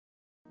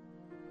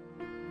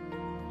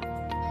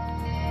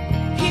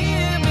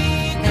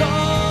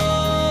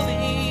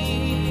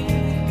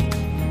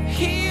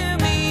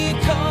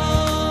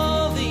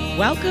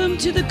Welcome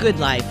to The Good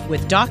Life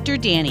with Dr.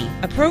 Danny,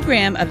 a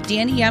program of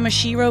Danny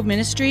Yamashiro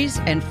Ministries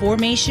and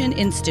Formation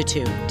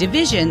Institute,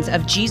 divisions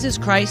of Jesus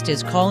Christ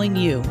is Calling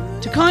You.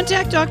 To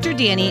contact Dr.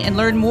 Danny and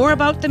learn more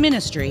about the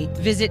ministry,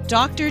 visit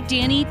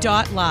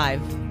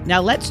drdanny.live.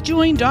 Now let's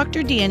join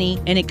Dr.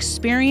 Danny and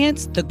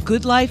experience the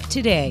good life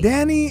today.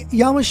 Danny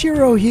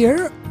Yamashiro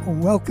here.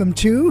 Welcome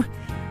to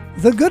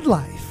The Good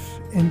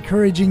Life,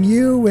 encouraging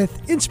you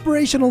with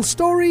inspirational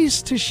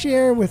stories to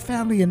share with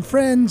family and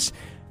friends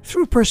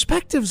through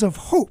perspectives of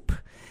hope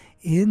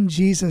in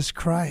Jesus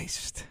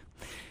Christ.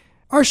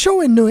 Our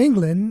show in New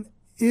England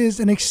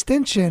is an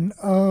extension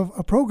of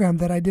a program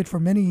that I did for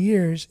many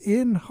years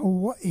in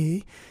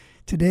Hawaii.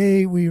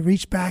 Today we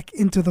reach back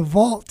into the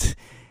vault,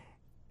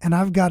 and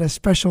I've got a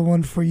special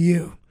one for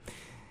you.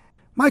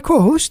 My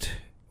co-host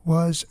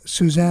was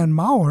Suzanne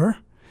Maurer.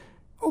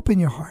 Open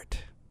your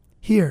heart.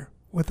 Hear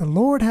what the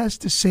Lord has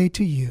to say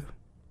to you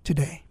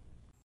today.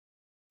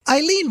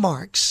 Eileen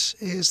Marx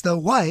is the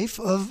wife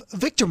of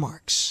Victor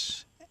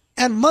Marx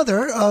and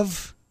mother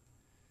of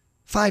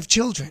 5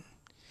 children.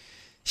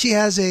 She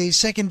has a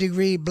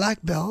second-degree black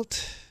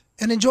belt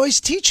and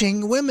enjoys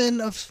teaching women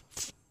of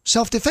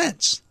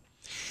self-defense.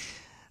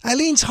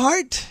 Eileen's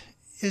heart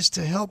is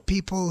to help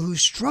people who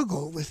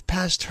struggle with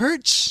past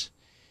hurts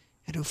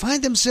and who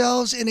find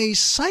themselves in a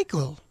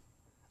cycle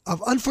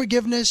of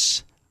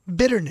unforgiveness,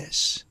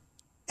 bitterness,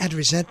 and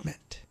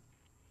resentment.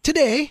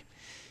 Today,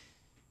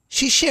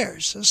 she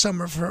shares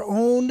some of her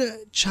own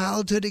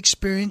childhood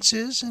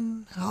experiences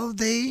and how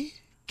they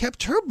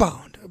kept her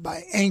bound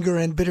by anger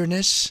and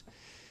bitterness.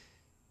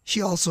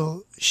 She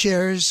also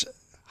shares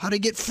how to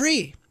get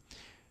free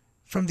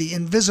from the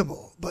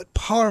invisible but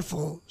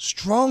powerful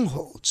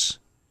strongholds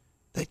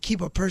that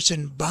keep a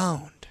person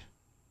bound.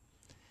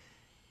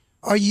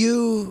 Are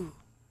you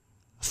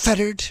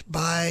fettered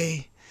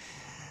by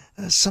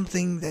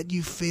something that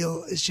you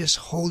feel is just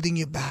holding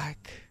you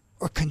back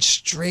or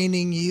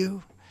constraining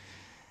you?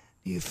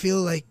 You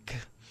feel like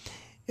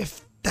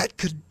if that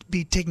could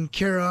be taken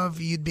care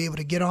of, you'd be able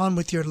to get on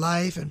with your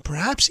life and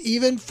perhaps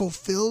even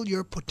fulfill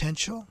your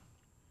potential?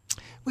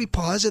 We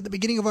pause at the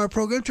beginning of our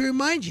program to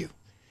remind you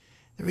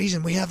the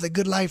reason we have the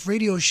Good Life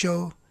radio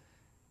show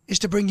is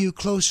to bring you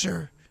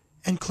closer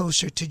and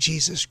closer to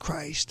Jesus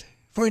Christ.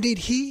 For indeed,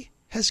 He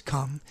has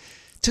come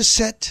to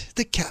set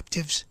the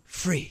captives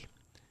free.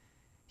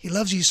 He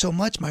loves you so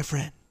much, my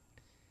friend,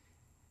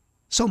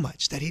 so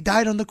much that He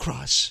died on the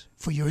cross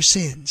for your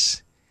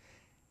sins.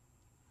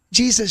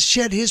 Jesus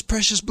shed His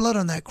precious blood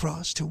on that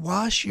cross to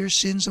wash your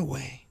sins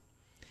away.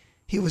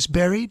 He was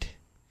buried,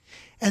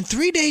 and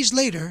 3 days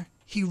later,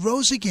 He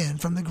rose again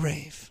from the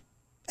grave.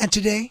 And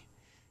today,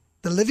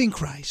 the living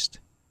Christ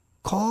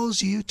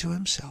calls you to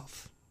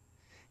Himself.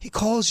 He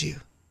calls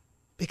you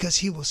because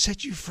He will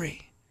set you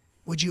free.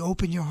 Would you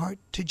open your heart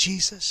to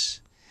Jesus?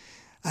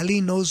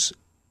 Eileen knows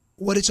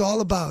what it's all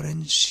about,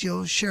 and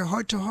she'll share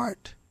heart to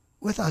heart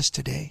with us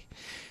today.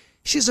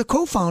 She's a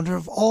co-founder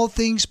of All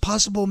Things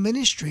Possible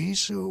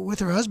Ministries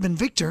with her husband,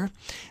 Victor.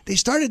 They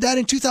started that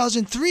in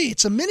 2003.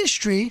 It's a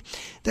ministry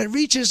that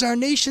reaches our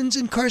nation's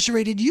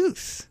incarcerated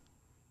youth.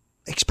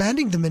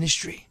 Expanding the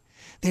ministry,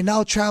 they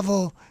now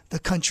travel the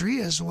country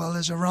as well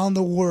as around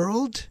the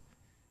world,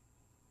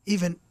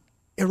 even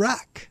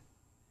Iraq,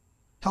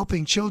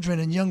 helping children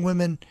and young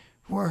women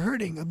who are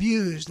hurting,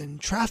 abused, and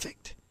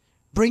trafficked,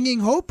 bringing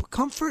hope,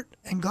 comfort,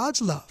 and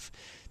God's love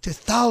to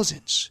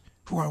thousands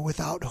who are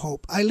without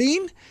hope.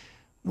 Eileen,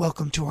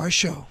 welcome to our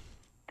show.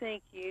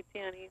 Thank you,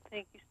 Danny.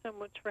 Thank you so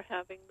much for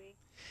having me.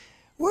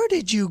 Where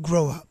did you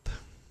grow up?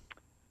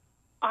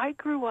 I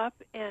grew up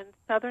in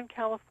Southern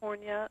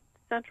California,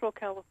 Central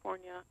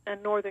California,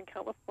 and Northern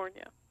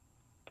California.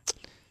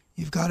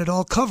 You've got it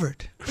all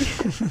covered.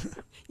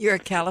 You're a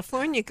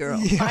California girl.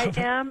 Yeah. I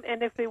am,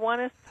 and if they want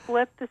to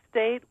split the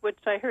state, which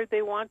I heard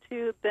they want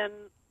to, then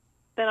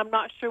I'm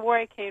not sure where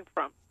I came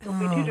from. It'll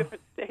be 2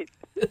 different states.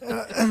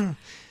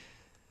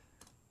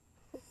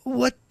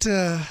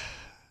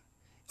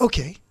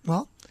 Okay,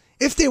 well,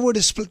 if they were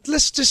to split,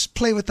 let's just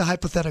play with the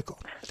hypothetical.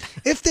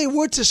 If they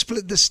were to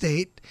split the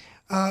state,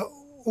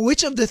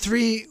 which of the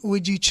 3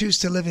 would you choose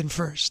to live in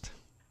first?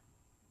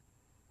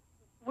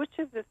 Which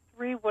of the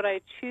 3 would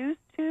I choose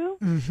to?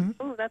 Mm-hmm.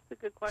 Oh, that's a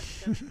good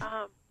question.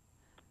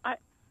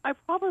 I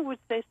probably would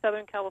say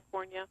Southern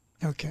California.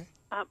 Okay.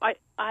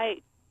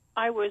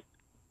 I was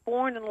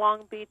born in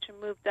Long Beach and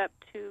moved up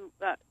to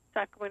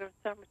Sacramento and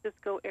San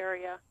Francisco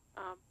area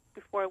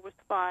before I was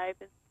 5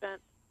 and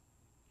spent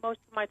most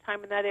of my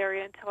time in that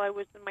area until I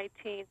was in my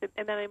teens,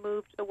 and then I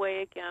moved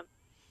away again.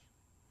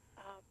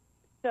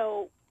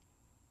 So,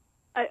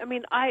 I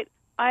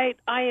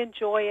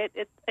enjoy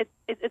it.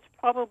 It's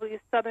probably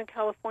Southern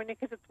California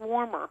because it's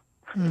warmer.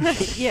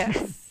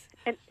 Yes.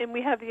 And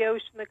we have the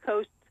ocean, the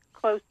coast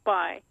close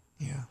by.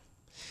 Yeah.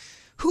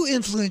 Who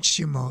influenced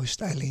you most,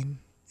 Eileen,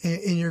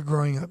 in your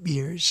growing up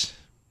years?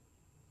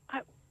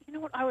 You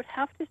know what? I would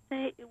have to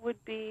say it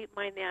would be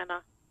my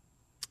Nana,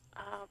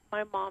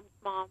 my mom's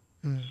mom.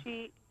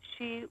 She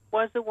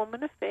was a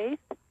woman of faith.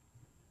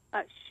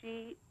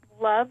 She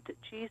loved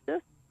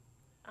Jesus.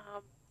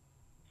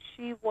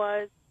 she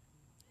was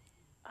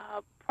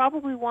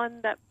probably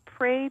one that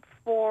prayed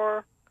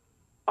for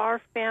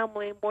our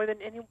family more than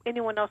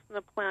anyone else on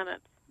the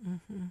planet.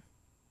 Mm-hmm.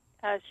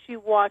 As she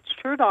watched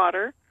her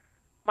daughter,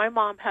 my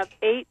mom, have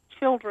 8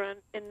 children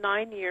in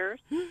 9 years,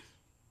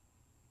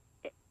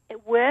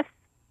 with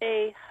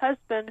a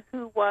husband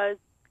who was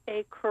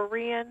a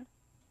Korean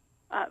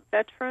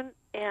veteran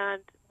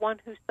and one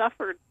who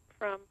suffered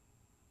from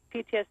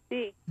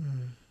PTSD.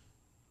 Mm.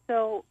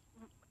 So,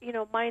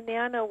 my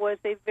Nana was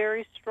a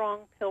very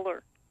strong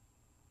pillar.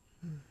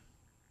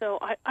 So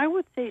I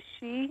would say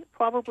she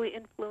probably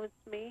influenced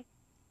me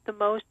the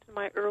most in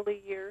my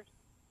early years.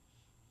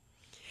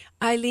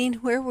 Eileen,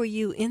 where were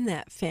you in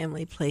that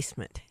family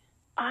placement?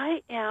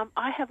 I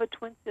have a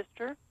twin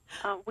sister.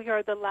 We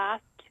are the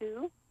last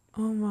 2.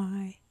 Oh,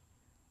 my.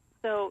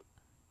 So,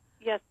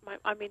 yes,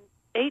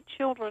 8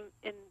 children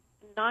in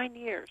 9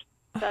 years.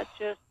 That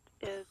just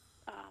is,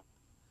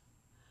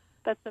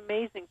 that's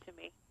amazing to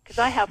me. Because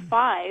I have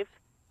 5,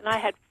 and I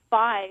had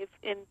 5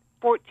 in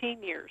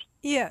 14 years.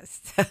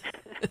 Yes.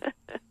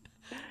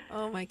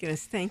 Oh, my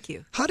goodness. Thank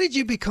you. How did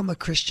you become a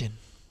Christian?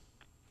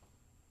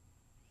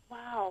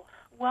 Wow.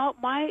 Well,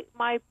 my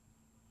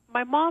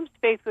mom's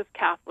faith was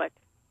Catholic,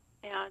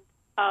 and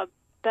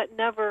that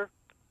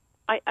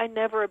I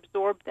never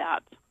absorbed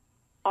that.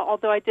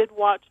 Although I did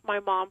watch my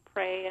mom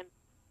pray,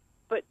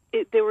 but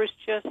there was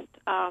just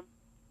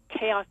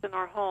chaos in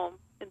our home,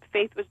 and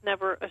faith was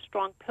never a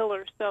strong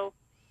pillar. So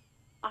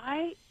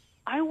I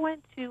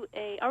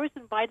was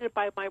invited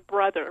by my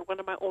brother, one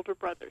of my older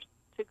brothers,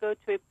 to go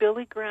to a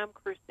Billy Graham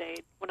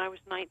crusade when I was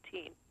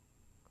 19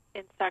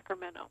 in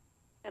Sacramento.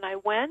 And I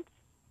went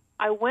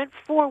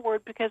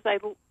forward because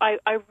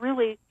I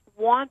really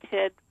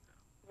wanted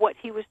what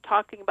he was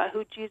talking about,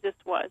 who Jesus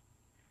was.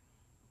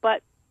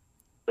 But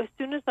as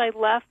soon as I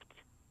left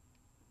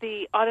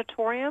the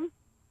auditorium,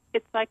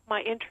 it's like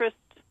my interest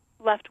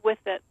left with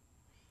it.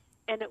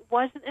 And it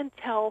wasn't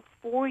until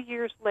 4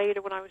 years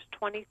later, when I was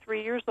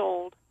 23 years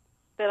old,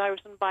 that I was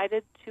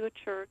invited to a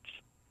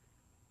church,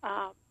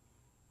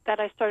 that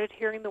I started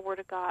hearing the Word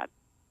of God.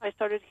 I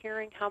started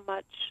hearing how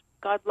much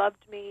God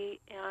loved me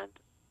and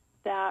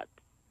that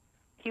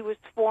He was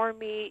for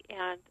me.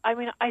 And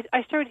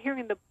I started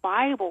hearing the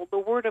Bible, the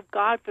Word of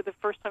God, for the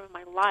first time in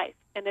my life.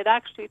 And it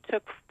actually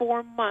took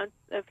 4 months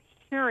of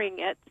hearing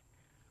it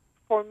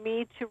for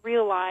me to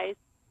realize,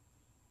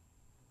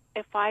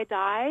 if I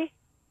die,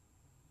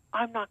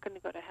 I'm not going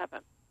to go to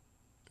heaven.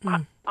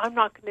 I'm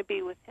not going to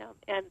be with Him.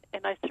 And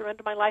I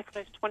surrendered my life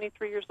when I was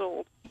 23 years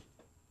old.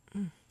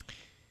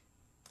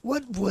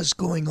 What was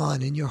going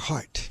on in your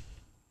heart,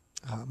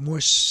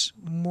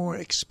 more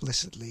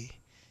explicitly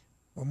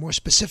or more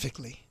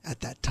specifically at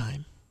that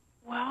time?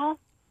 Well,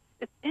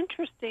 it's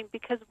interesting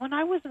because when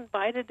I was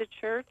invited to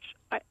church,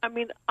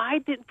 I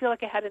didn't feel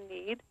like I had a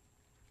need,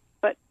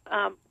 but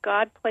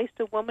God placed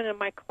a woman in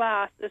my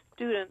class, a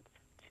student,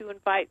 to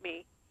invite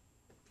me.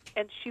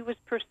 And she was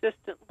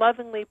persistent,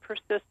 lovingly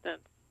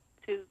persistent,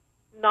 to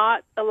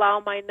not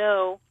allow my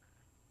no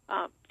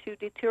to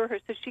deter her.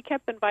 So she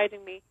kept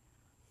inviting me.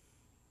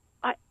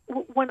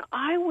 When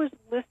I was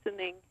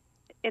listening,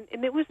 and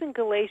it was in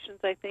Galatians,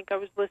 I think I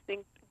was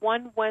listening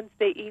one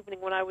Wednesday evening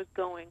when I was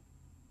going,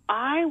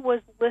 I was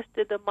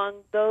listed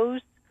among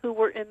those who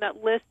were in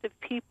that list of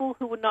people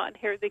who would not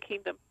inherit the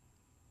kingdom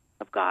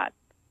of God.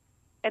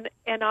 And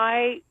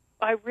I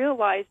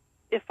realized,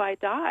 if I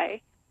die,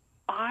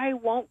 I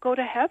won't go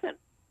to heaven.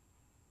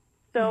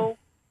 So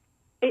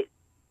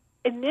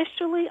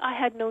initially I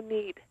had no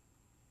need.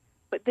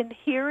 But then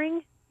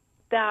hearing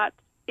that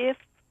if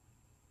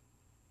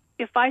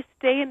I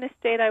stay in the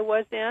state I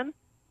was in,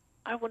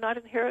 I will not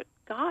inherit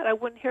God. I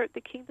wouldn't inherit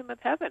the kingdom of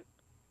heaven.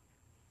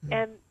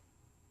 And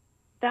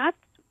that's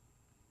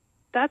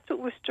what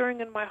was stirring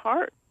in my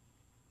heart.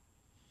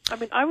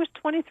 I was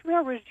 23.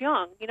 I was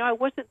young. I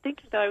wasn't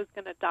thinking that I was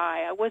going to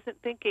die. I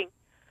wasn't thinking.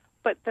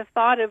 But the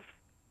thought of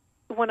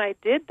when I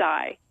did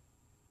die,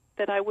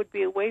 that I would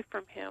be away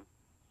from Him,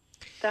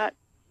 that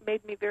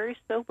made me very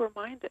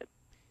sober-minded.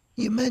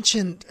 You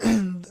mentioned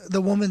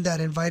the woman that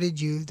invited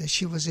you, that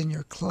she was in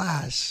your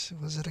class.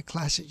 Was it a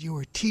class that you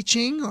were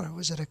teaching, or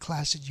was it a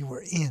class that you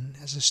were in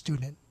as a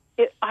student?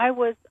 I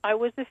was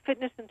a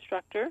fitness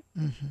instructor,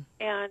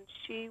 and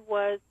she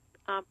was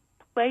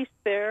placed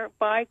there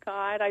by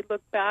God. I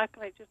look back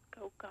and I just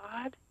go,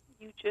 God,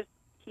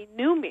 He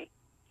knew me.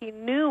 He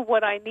knew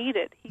what I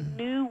needed. He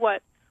knew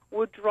what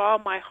would draw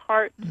my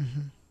heart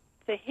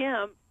to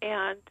Him,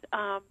 and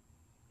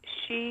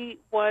she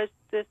was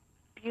this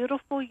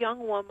beautiful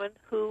young woman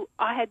who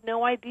I had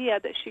no idea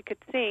that she could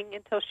sing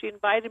until she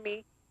invited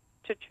me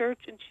to church,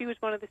 and she was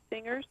one of the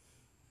singers.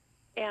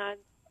 And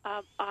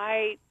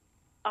I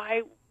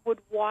would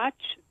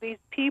watch these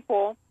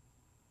people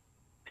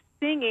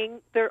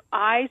singing. Their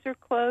eyes are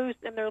closed,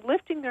 and they're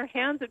lifting their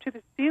hands up to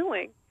the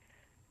ceiling.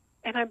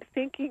 And I'm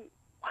thinking,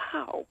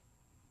 wow,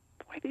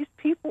 boy, these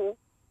people,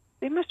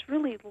 they must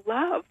really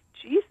love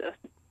Jesus.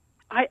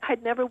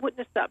 I'd never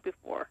witnessed that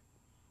before.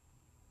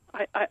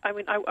 I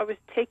was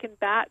taken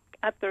back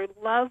at their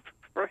love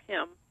for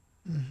Him.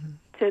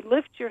 To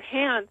lift your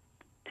hands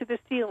to the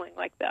ceiling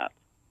like that.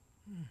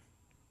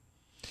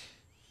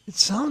 It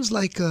sounds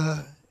like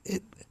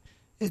it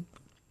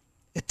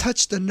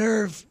touched a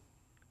nerve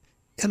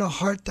in a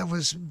heart that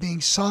was being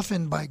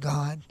softened by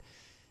God.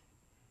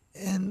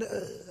 And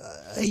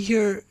I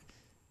hear,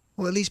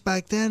 well, at least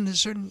back then, it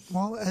certainly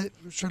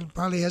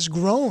probably has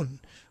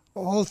grown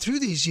all through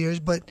these years,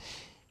 but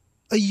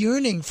a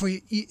yearning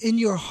in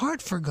your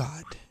heart for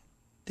God.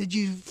 Did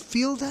you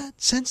feel that,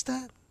 sense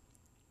that?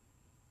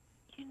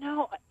 You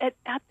know, at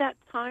that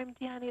time,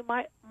 Danny,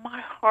 my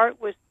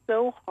heart was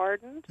so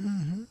hardened.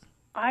 Mm-hmm.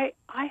 I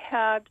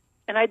had,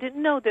 and I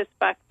didn't know this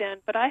back then,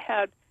 but I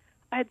had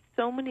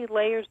so many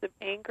layers of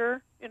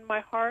anger in my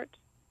heart.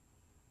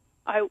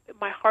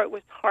 My heart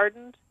was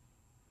hardened.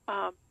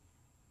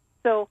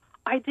 So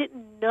I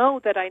didn't know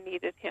that I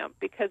needed him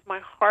because my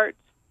heart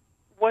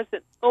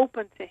wasn't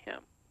open to him.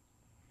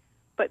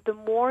 But the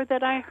more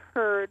that I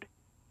heard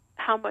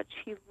how much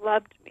he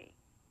loved me,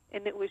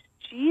 and it was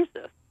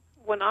Jesus,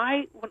 when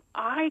I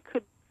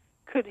could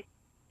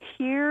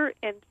hear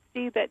and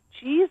see that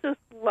Jesus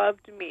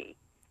loved me,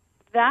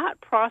 that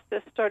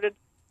process started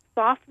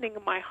softening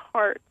my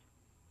heart,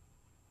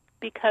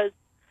 because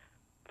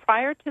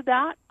prior to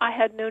that, I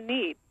had no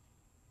need.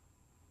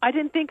 I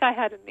didn't think I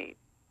had a need.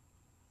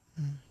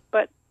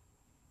 But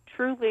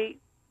truly,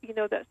 you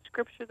know, that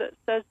scripture that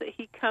says that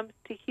he comes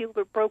to heal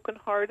the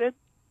brokenhearted,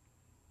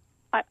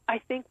 I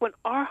think when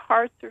our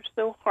hearts are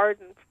so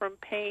hardened from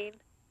pain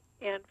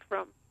and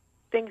from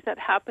things that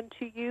happen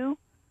to you,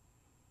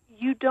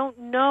 you don't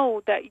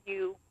know that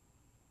you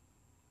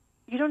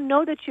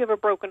have a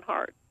broken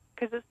heart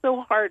because it's so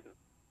hardened.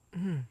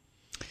 Mm-hmm.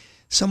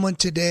 Someone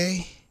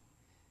today,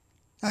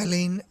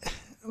 Eileen,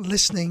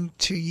 listening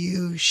to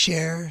you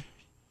share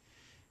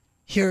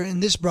here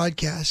in this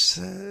broadcast,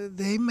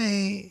 they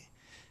may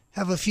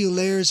have a few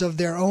layers of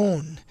their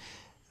own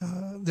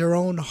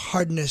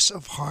hardness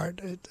of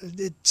heart.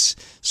 It's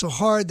so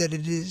hard that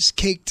it is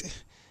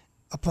caked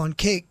upon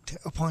caked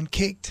upon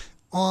caked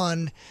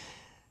on,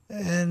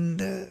 and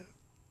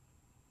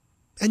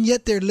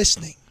yet they're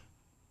listening.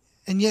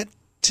 And yet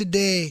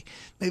today,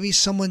 maybe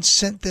someone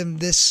sent them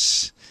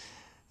this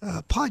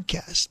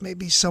podcast.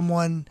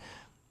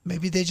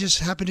 Maybe they just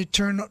happened to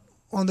turn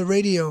on the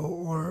radio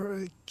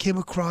or came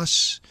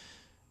across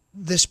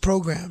this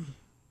program.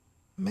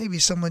 Maybe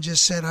someone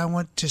just said, I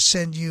want to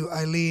send you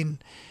Eileen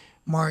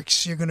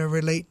Marx. You're going to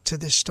relate to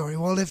this story.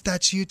 Well, if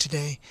that's you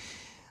today,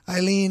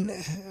 Eileen,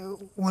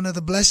 one of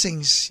the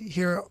blessings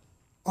here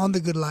on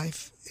The Good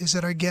Life is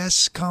that our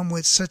guests come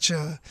with such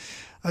a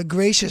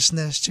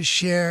graciousness to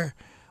share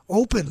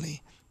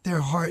openly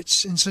their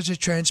hearts in such a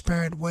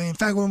transparent way. In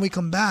fact, when we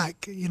come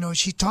back, you know,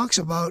 she talks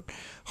about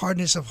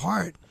hardness of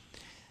heart.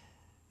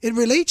 It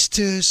relates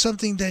to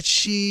something that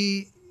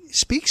she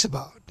speaks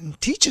about and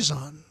teaches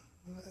on.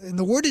 And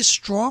the word is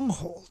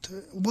stronghold.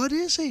 What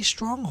is a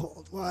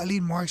stronghold? Well,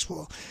 Eileen Marx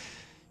will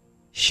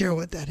share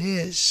what that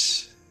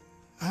is.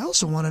 I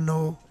also want to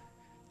know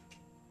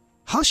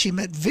how she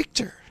met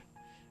Victor,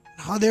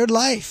 how their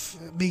life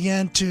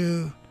began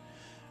to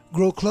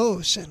grow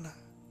close, and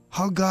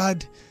how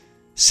God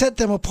set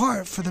them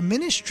apart for the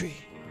ministry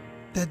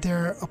that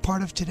they're a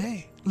part of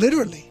today,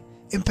 literally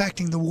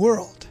impacting the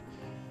world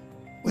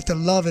with the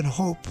love and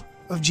hope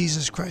of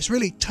Jesus Christ,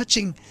 really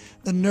touching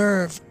the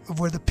nerve of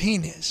where the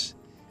pain is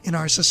in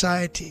our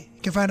society.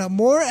 You can find out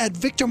more at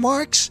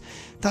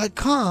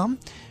victormarx.com.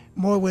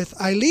 More with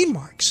Eileen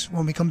Marx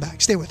when we come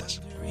back. Stay with us.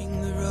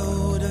 The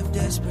road of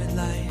desperate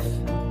life,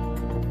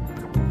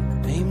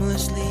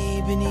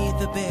 aimlessly beneath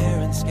the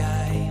barren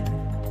sky.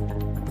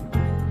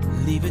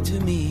 Leave it to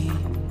me,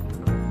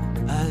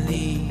 I'll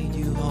lead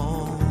you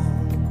home.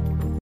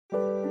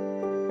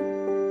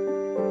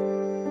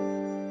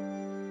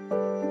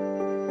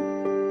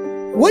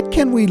 What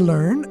can we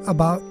learn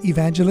about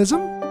evangelism?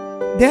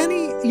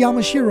 Danny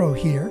Yamashiro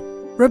here.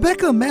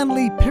 Rebecca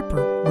Manley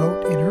Pippert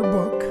wrote in her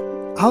book,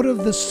 Out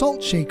of the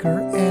Salt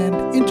Shaker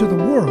and Into the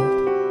World.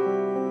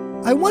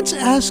 I once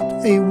asked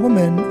a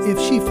woman if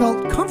she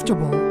felt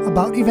comfortable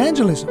about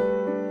evangelism.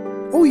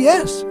 Oh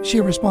yes,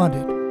 she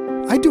responded.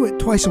 I do it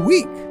twice a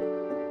week.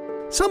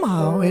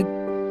 Somehow it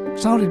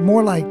sounded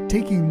more like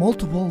taking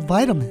multiple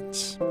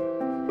vitamins.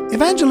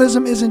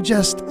 Evangelism isn't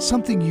just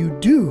something you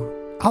do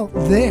out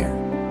there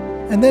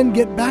and then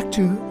get back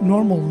to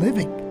normal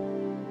living.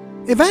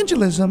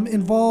 Evangelism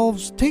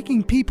involves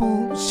taking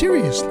people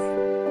seriously,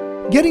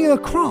 getting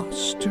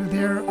across to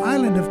their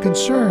island of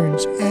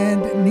concerns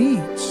and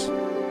needs,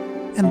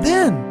 and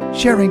then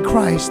sharing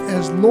Christ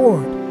as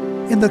Lord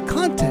in the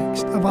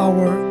context of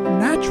our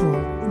natural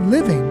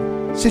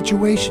living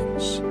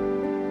situations.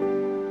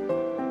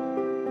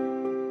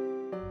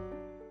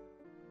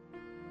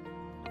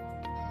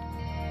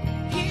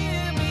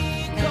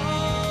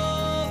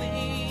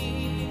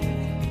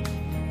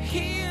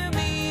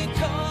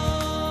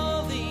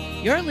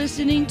 You're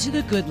listening to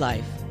The Good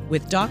Life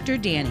with Dr.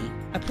 Danny,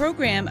 a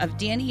program of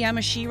Danny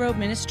Yamashiro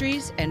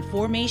Ministries and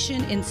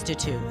Formation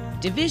Institute.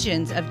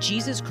 Divisions of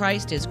Jesus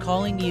Christ is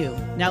calling you.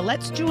 Now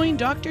let's join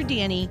Dr.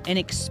 Danny and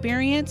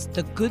experience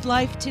the good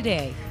life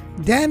today.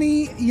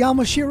 Danny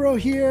Yamashiro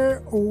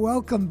here.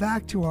 Welcome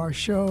back to our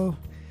show.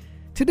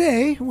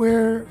 Today,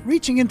 we're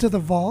reaching into the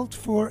vault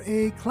for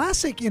a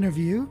classic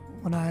interview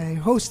when I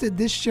hosted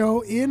this show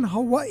in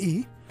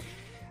Hawaii.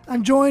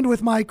 I'm joined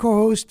with my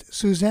co-host,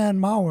 Suzanne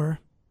Maurer.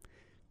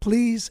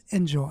 Please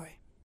enjoy.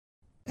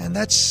 And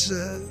that's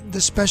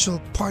the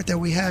special part that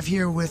we have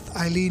here with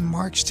Eileen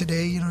Marx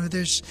today. You know,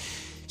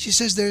 she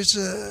says there's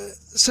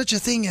such a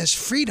thing as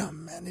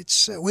freedom, and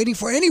it's waiting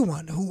for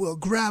anyone who will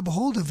grab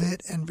hold of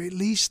it and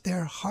release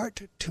their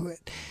heart to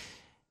it.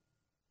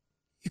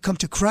 You come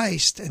to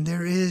Christ, and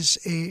there is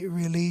a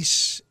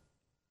release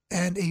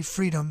and a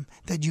freedom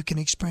that you can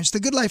experience. The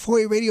Good Life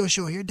Hawaii radio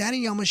show here.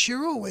 Danny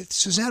Yamashiro with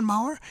Suzanne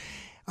Maurer.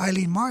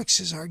 Eileen Marx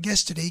is our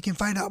guest today. You can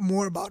find out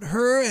more about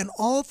her and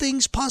All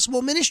Things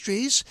Possible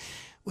Ministries,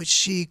 which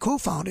she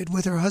co-founded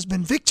with her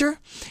husband Victor.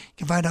 You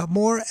can find out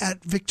more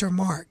at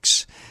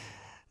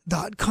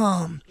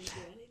victormarx.com.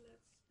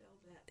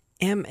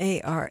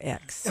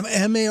 M-A-R-X.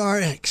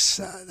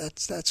 M-A-R-X.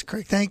 That's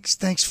correct.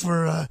 Thanks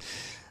for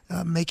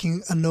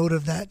making a note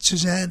of that,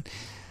 Suzanne.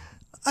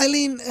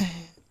 Eileen,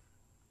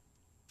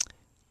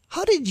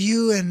 how did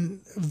you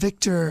and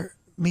Victor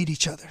meet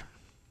each other?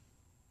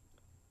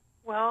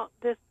 Well,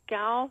 this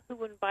gal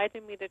who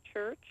invited me to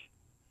church,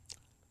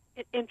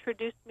 it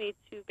introduced me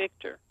to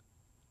Victor,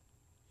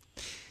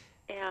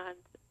 and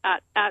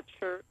at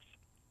church,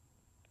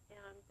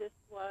 and this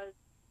was,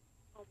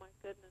 oh my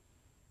goodness,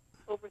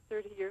 over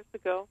 30 years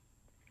ago.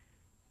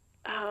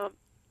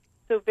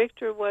 So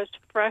Victor was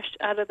fresh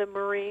out of the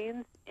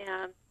Marines,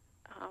 and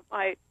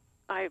I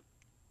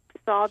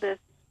saw this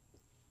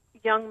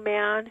young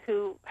man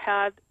who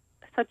had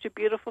such a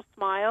beautiful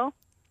smile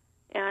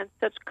and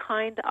such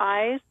kind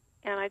eyes,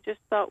 and I just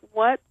thought,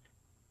 what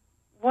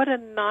a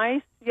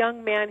nice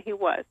young man he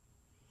was.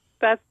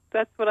 That's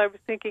what I was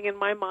thinking in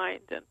my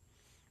mind, and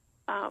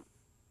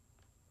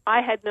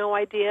I had no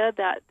idea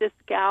that this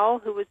gal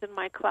who was in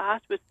my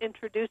class was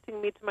introducing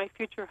me to my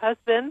future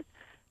husband,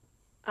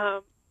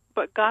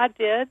 but God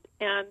did,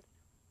 and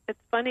it's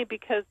funny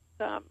because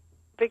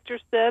Victor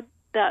said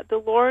that the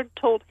Lord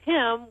told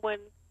him when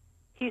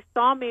he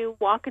saw me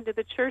walk into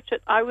the church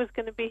that I was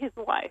going to be his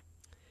wife.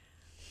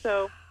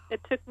 So it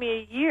took me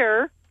a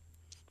year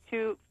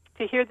to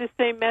hear the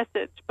same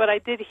message, but I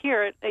did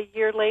hear it a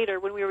year later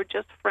when we were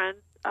just friends.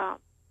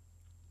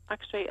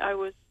 Actually, I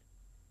was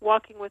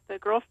walking with a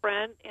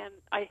girlfriend, and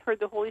I heard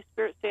the Holy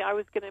Spirit say I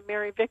was going to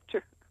marry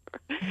Victor.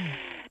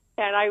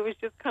 And I was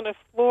just kind of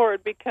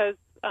floored because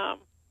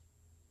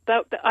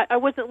I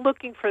wasn't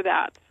looking for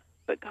that,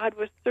 but God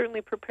was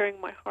certainly preparing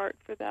my heart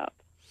for that.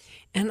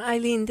 And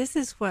Eileen, this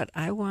is what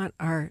I want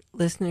our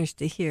listeners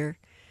to hear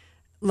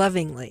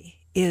lovingly,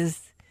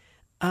 is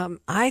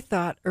I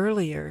thought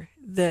earlier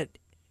that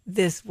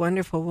this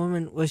wonderful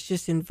woman was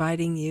just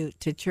inviting you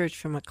to church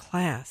from a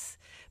class,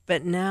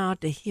 but now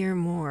to hear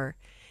more.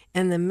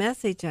 And the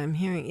message I'm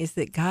hearing is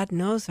that God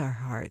knows our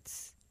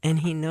hearts, and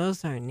he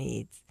knows our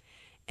needs,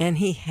 and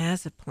he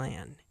has a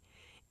plan.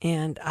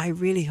 And I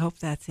really hope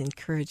that's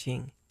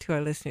encouraging to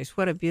our listeners.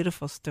 What a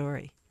beautiful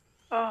story.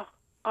 Oh,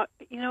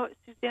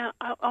 Suzanne,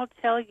 I'll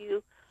tell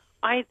you,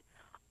 I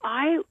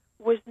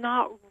was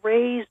not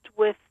raised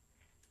with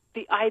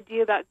the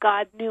idea that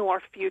God knew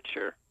our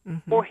future,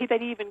 mm-hmm. or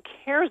that he even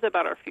cares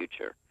about our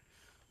future.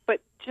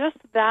 But just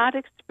that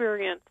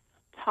experience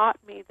taught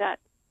me that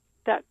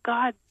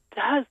God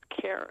does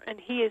care,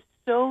 and he is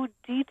so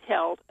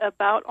detailed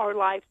about our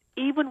lives,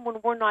 even when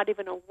we're not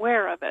even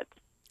aware of it.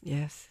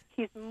 Yes.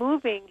 He's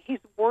moving, he's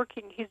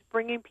working, he's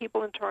bringing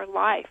people into our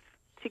life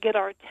to get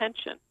our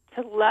attention,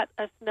 to let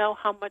us know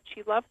how much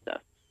he loves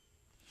us.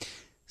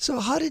 So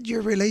how did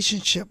your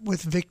relationship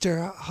with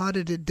Victor, how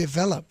did it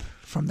develop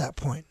from that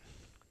point?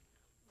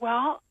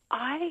 Well,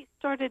 I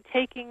started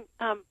taking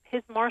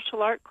his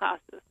martial art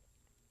classes,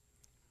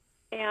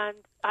 and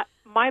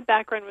my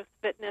background was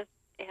fitness,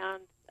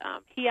 and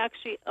he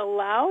actually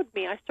allowed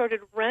me. I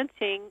started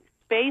renting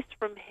space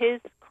from his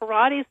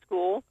karate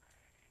school,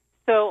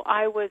 so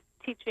I was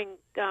teaching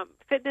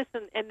fitness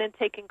and then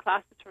taking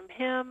classes from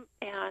him,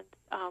 and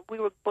we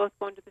were both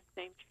going to the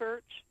same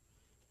church.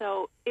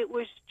 So it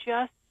was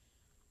just,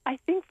 I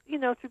think,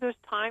 through those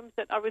times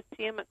that I would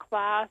see him at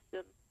class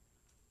and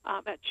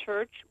at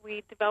church,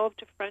 we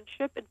developed a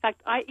friendship. In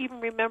fact, I even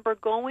remember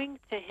going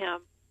to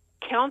him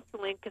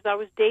counseling because I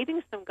was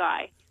dating some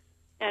guy,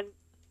 and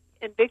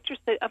Victor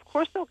said, "Of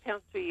course I'll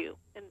counsel you.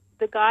 And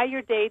the guy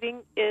you're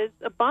dating is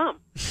a bum."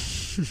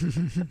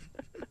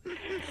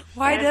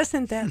 Why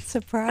doesn't that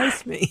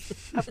surprise me?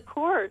 Of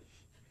course.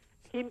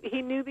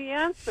 He knew the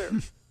answer.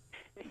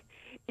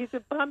 He's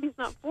a bum. He's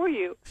not for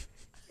you.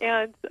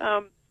 And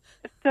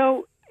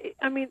so,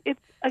 I mean,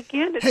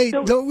 Hey,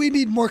 don't we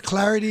need more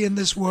clarity in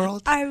this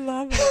world? I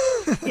love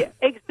it. Yeah,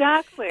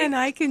 exactly. And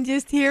I can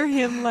just hear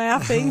him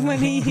laughing when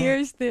he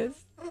hears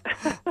this.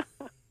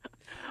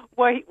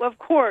 Well, of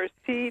course,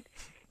 he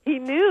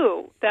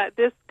knew that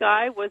this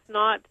guy was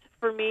not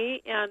for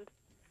me,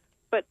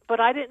 but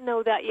I didn't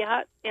know that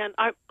yet. And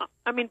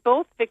I mean,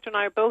 both Victor and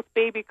I are both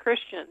baby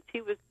Christians.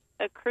 He was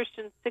a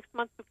Christian 6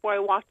 months before I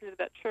walked into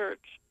that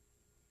church,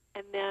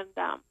 and then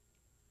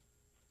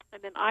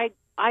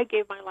I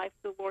gave my life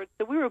to the Lord.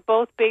 So we were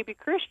both baby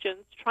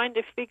Christians trying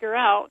to figure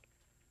out,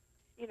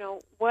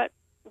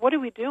 what are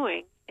we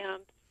doing?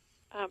 And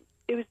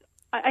it was,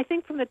 I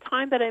think, from the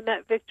time that I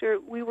met Victor,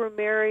 we were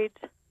married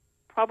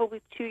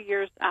probably 2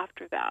 years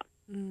after that.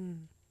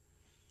 Mm.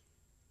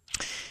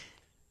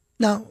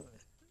 Now,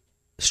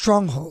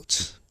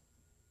 strongholds.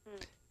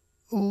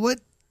 What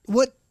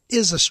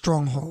is a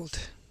stronghold?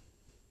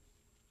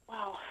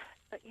 Wow.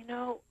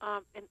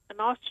 And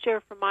I'll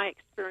share from my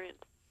experience.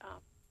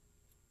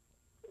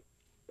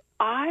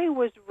 I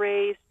was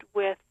raised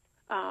with,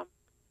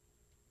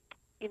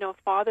 a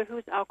father who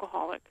was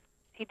alcoholic.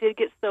 He did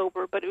get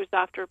sober, but it was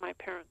after my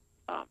parents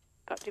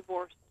got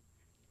divorced.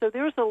 So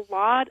there was a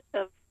lot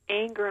of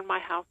anger in my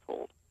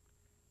household.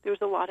 There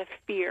was a lot of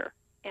fear.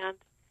 And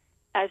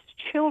as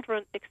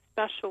children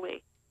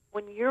especially,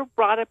 when you're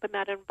brought up in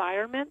that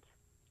environment,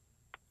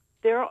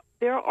 there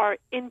are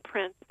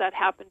imprints that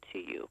happen to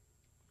you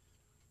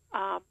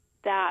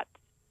that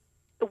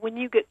when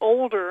you get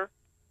older,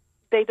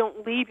 they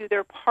don't leave you,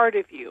 they're part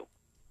of you.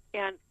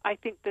 And I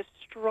think the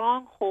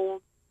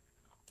strongholds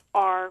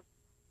are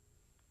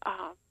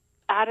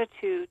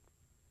attitudes,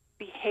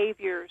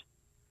 behaviors,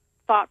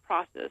 thought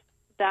process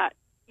that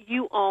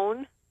you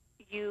own,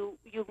 you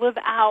live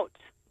out.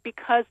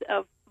 Because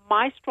of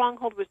my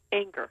stronghold was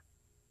anger.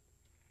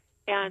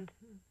 And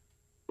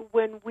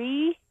when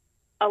we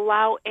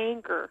allow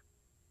anger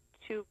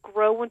to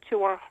grow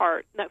into our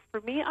heart, now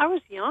for me, I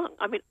was young.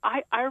 I mean,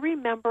 I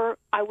remember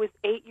I was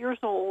 8 years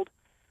old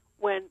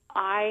when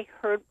I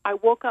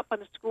woke up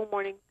on a school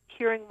morning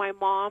hearing my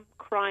mom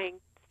crying,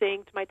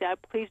 saying to my dad,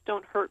 "Please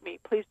don't hurt me,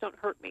 please don't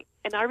hurt me."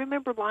 And I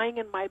remember lying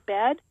in my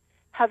bed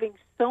having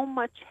so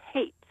much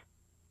hate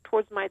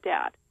towards my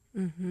dad,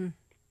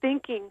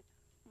 thinking,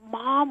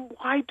 "Mom,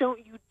 why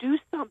don't you do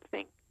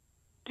something?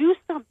 Do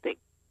something."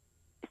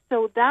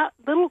 So that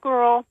little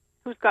girl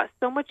who's got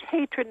so much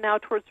hatred now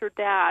towards her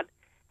dad,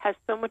 has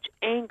so much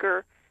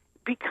anger,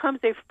 becomes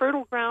a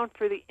fertile ground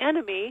for the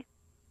enemy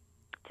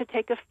to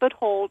take a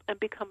foothold and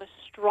become a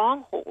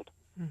stronghold.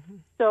 Mm-hmm.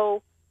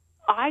 So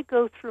I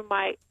go through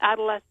my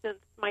adolescence,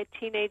 my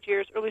teenage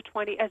years, early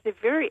 20s as a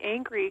very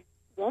angry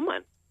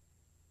woman.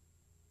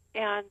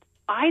 And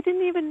I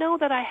didn't even know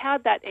that I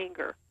had that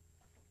anger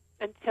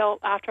until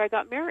after I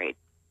got married.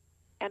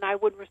 And I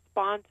would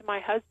respond to my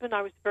husband.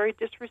 I was very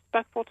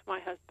disrespectful to my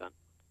husband.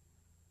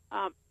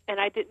 And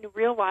I didn't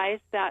realize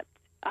that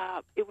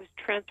it was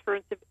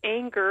transference of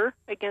anger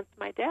against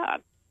my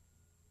dad.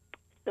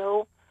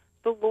 So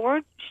the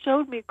Lord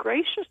showed me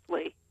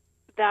graciously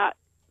that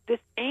this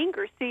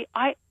anger,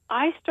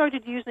 I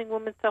started using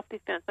women's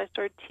self-defense. I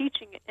started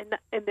teaching it,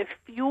 and the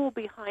fuel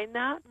behind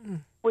that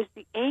was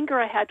the anger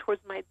I had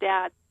towards my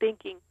dad,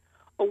 thinking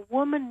a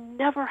woman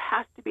never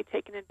has to be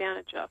taken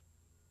advantage of.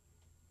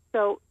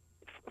 So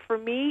for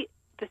me,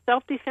 the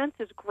self-defense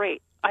is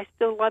great. I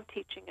still love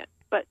teaching it.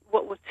 But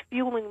what was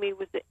fueling me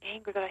was the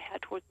anger that I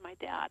had towards my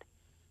dad.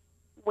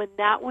 When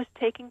that was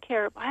taken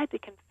care of, I had to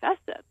confess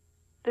it.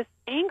 This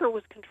anger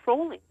was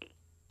controlling me.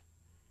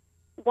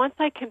 Once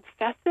I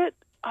confess it,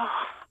 I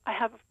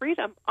have a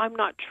freedom. I'm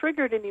not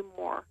triggered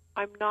anymore.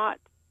 I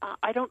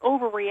don't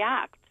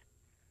overreact.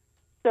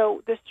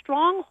 So the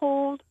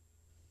stronghold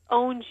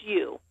owns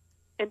you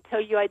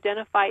until you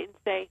identify it and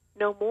say,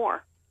 no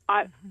more.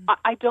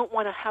 I don't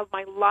want to have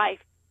my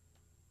life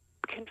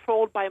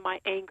controlled by my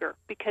anger,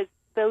 because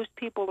those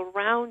people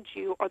around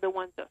you are the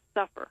ones that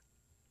suffer.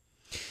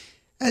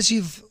 As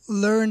you've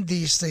learned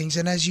these things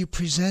and as you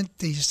present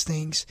these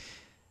things,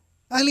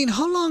 Eileen,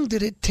 how long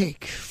did it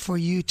take for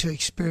you to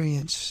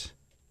experience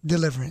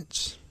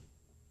deliverance?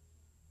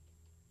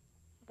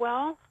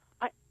 Well,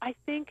 I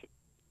think,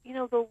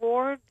 the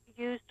Lord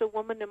used a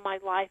woman in my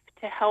life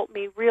to help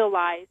me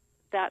realize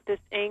that this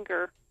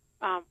anger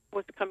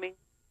was coming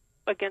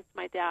against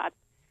my dad.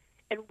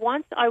 And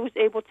once I was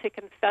able to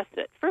confess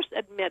it, first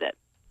admit it,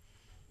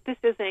 this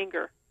is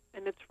anger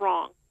and it's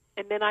wrong.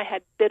 And then I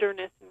had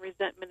bitterness and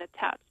resentment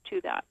attached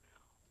to that.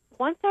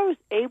 Once I was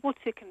able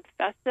to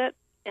confess it,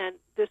 and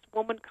this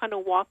woman kind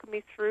of walked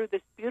me through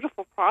this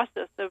beautiful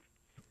process of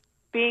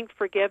being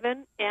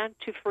forgiven and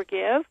to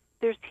forgive,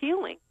 there's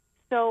healing.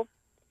 So,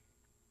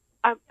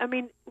 I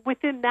mean,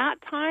 within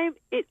that time,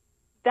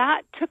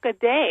 that took a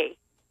day.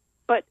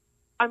 But,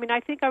 I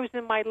think I was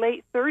in my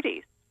late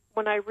 30s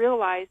when I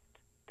realized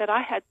that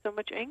I had so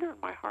much anger in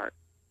my heart.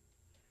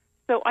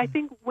 So I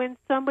think when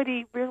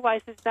somebody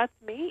realizes that's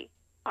me,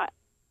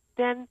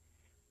 then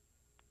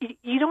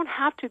you don't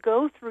have to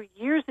go through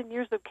years and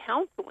years of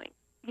counseling.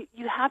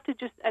 You have to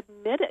just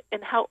admit it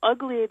and how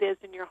ugly it is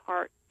in your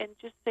heart and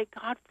just say,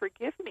 God,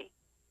 forgive me.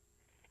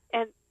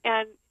 And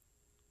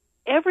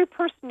every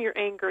person you're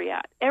angry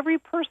at, every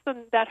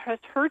person that has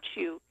hurt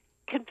you,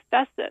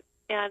 confess it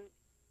and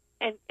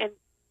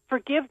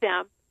forgive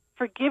them.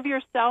 Forgive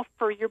yourself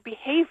for your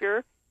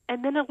behavior,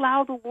 and then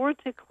allow the Lord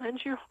to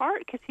cleanse your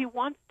heart, because He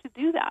wants to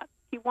do that.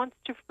 He wants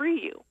to free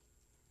you.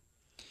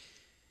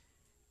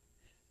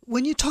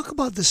 When you talk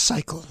about the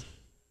cycle,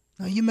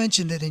 now you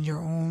mentioned it in your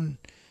own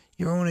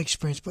your own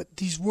experience, but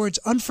these words,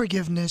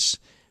 unforgiveness,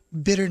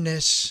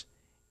 bitterness,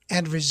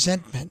 and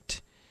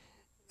resentment,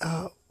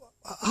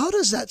 how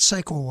does that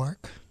cycle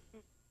work?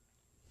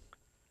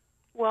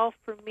 Well,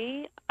 for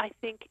me, I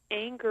think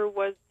anger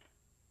was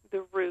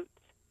the root.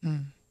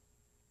 Mm.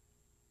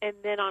 And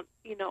then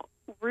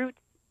roots,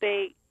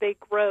 they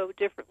grow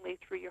differently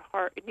through your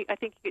heart. And I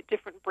think you get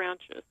different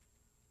branches.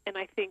 And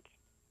I think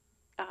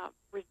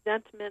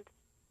resentment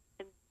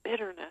and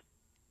bitterness,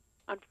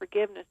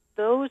 unforgiveness,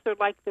 those are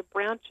like the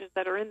branches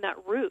that are in that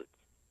root.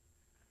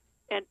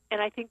 And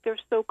I think they're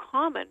so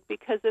common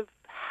because of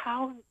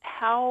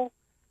how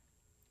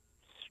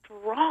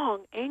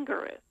strong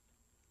anger is.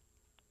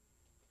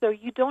 So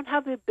you don't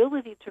have the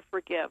ability to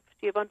forgive.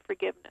 You have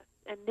unforgiveness.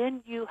 And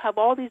then you have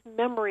all these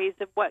memories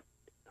of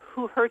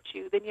who hurt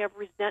you. Then you have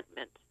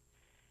resentment.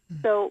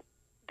 Mm-hmm. So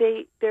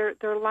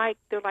they're like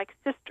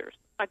sisters.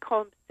 I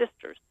call them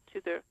sisters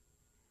to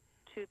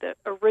the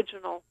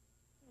original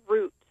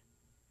root.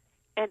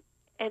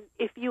 And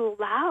if you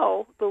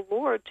allow the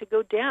Lord to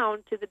go down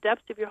to the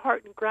depths of your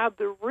heart and grab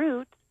the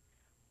root,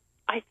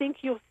 I think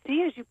you'll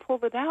see as you pull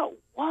it out,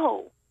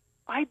 whoa,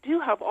 I do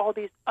have all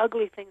these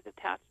ugly things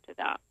attached to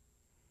that.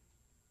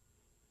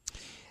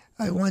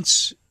 I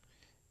once,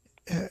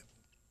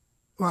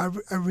 I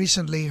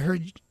recently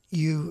heard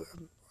you,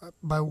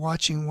 by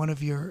watching one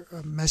of your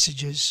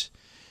messages,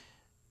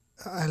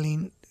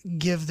 Eileen,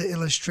 give the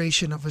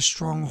illustration of a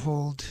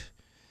stronghold.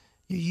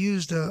 You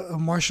used a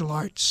martial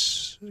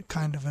arts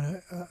kind of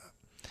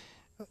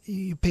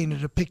you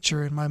painted a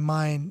picture in my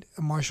mind,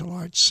 a martial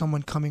arts,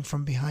 someone coming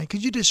from behind.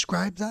 Could you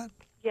describe that?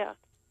 Yes.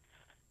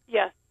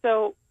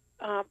 So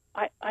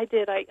I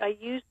did. I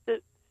used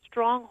the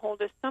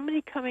stronghold as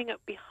somebody coming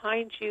up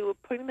behind you,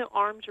 putting their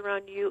arms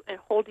around you and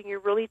holding you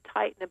really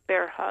tight in a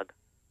bear hug.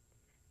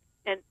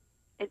 And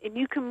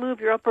you can move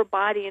your upper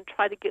body and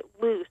try to get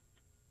loose,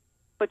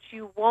 but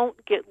you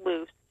won't get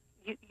loose.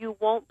 You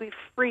won't be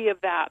free of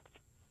that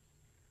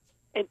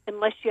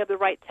unless you have the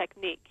right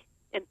technique.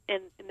 And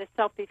in the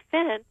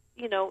self-defense,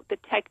 the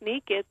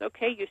technique is,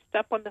 okay, you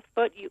step on the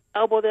foot, you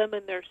elbow them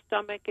in their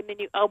stomach, and then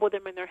you elbow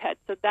them in their head.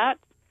 So that's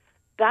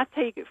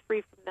how you get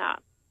free from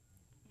that.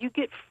 You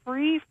get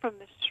free from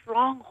the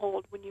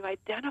stronghold when you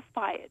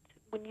identify it,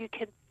 when you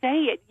can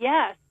say it,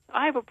 yes,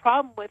 I have a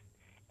problem with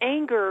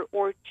anger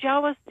or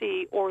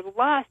jealousy or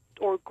lust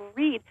or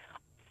greed.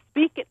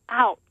 Speak it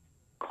out.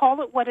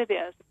 Call it what it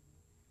is.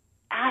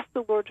 Ask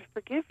the Lord to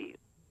forgive you.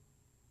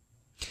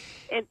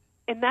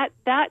 And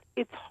that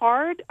it's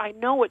hard. I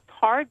know it's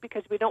hard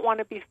because we don't want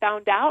to be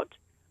found out,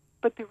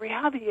 but the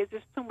reality is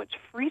there's so much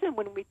freedom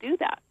when we do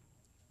that.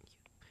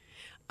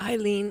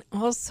 Eileen,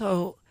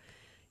 also,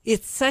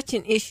 it's such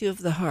an issue of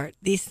the heart.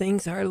 These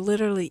things are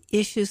literally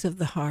issues of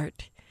the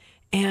heart.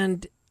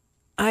 And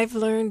I've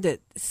learned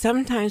that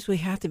sometimes we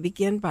have to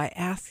begin by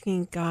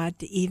asking God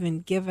to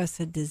even give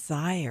us a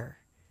desire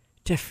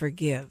to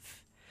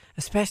forgive,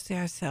 especially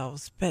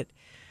ourselves. But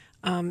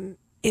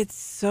it's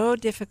so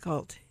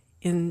difficult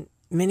in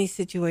many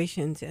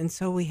situations, and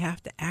so we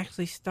have to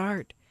actually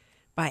start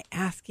by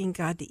asking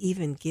God to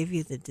even give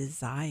you the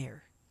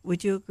desire.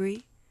 Would you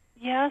agree?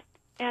 Yes,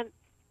 and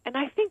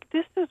I think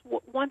this is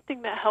one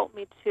thing that helped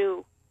me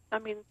too. I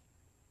mean,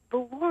 the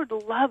Lord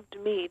loved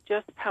me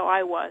just how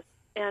I was,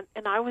 and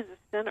I was a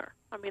sinner.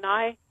 I mean,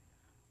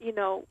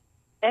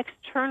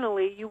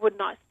 externally you would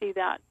not see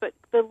that, but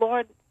the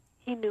Lord,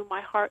 He knew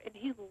my heart, and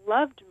He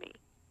loved me.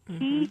 Mm-hmm.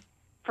 He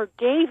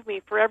forgave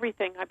me for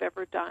everything I've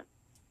ever done.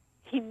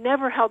 He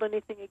never held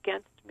anything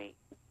against me.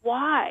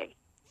 Why?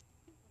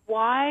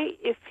 Why,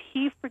 if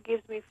He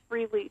forgives me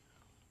freely,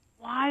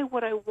 why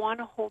would I want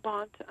to hold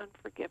on to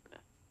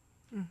unforgiveness?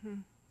 Mm-hmm.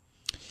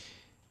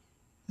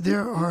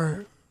 There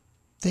are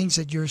things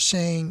that you're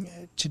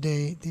saying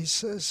today,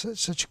 these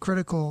such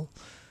critical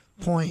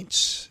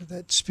points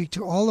that speak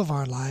to all of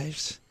our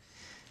lives.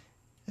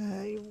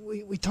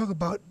 We talk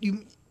about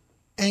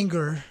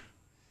anger.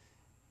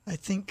 I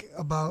think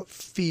about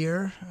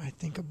fear. I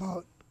think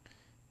about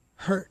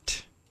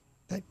hurt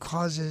that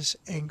causes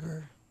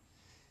anger.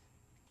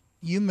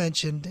 You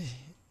mentioned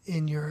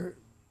in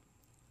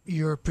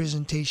your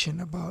presentation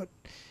about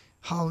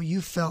how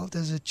you felt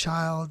as a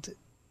child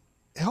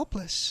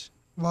helpless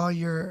while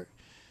your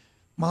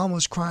mom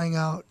was crying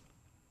out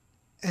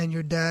and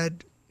your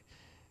dad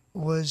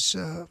was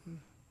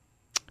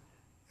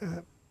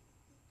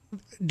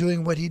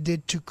doing what he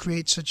did to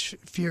create such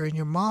fear in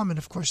your mom, and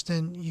of course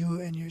then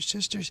you and your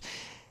sisters.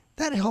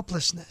 That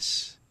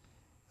helplessness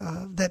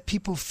that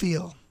people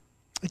feel,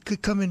 it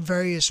could come in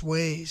various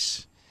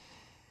ways.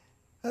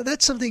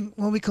 That's something,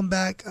 when we come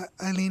back,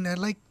 Eileen, I'd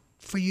like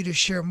for you to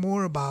share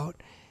more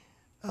about,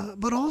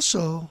 but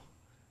also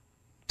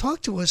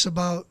talk to us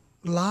about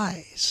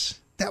lies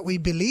that we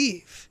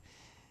believe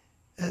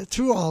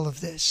through all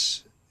of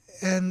this,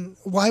 and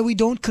why we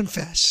don't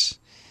confess,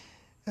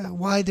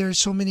 why there's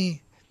so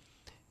many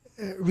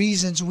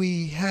reasons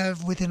we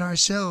have within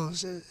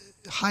ourselves,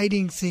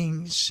 hiding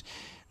things,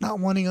 not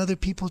wanting other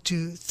people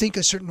to think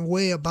a certain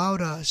way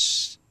about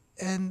us,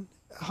 and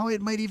how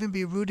it might even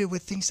be rooted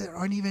with things that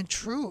aren't even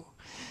true.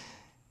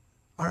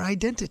 our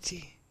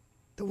identity,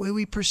 the way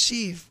we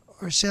perceive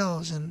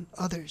ourselves and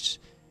others.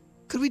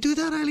 Could we do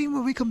that, Eileen,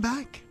 when we come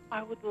back?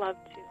 I would love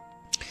to.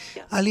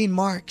 Yeah. Eileen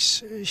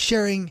Marx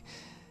sharing,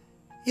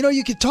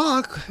 you could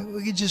talk.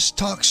 We could just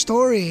talk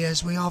story,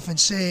 as we often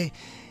say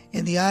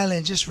in the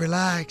island, just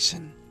relax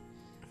and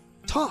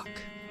talk.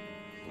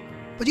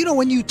 But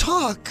when you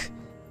talk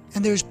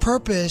and there's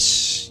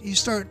purpose, you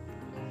start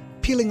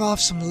peeling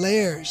off some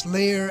layers,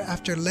 layer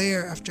after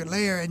layer after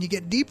layer, and you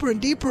get deeper and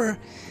deeper,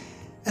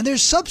 and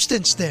there's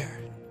substance there.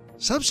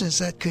 Substance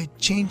that could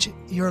change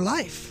your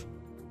life,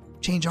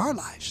 change our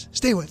lives.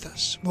 Stay with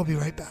us. We'll be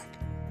right back.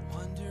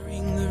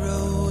 Wandering the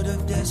road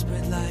of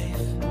desperate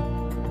life,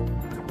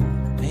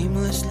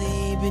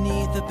 aimlessly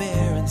beneath the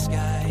barren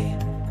sky.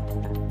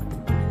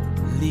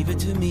 Leave it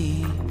to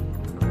me,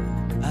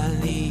 I'll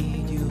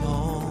lead you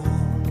home.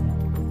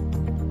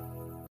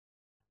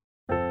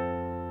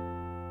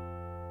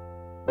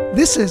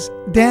 This is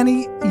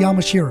Danny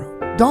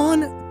Yamashiro.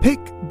 Don Pick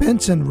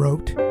Benson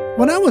wrote,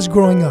 "When I was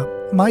growing up,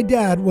 my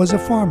dad was a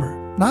farmer,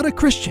 not a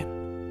Christian.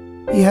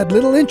 He had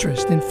little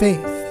interest in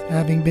faith,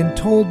 having been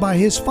told by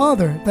his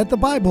father that the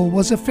Bible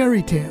was a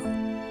fairy tale.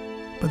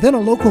 But then a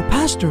local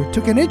pastor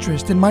took an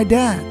interest in my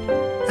dad,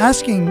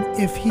 asking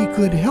if he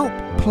could help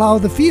plow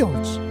the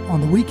fields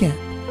on the weekend.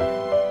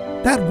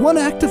 That one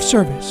act of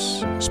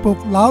service spoke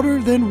louder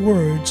than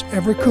words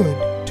ever could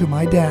to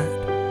my dad.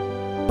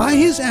 By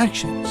his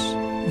actions,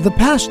 the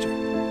pastor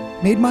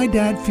made my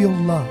dad feel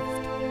loved,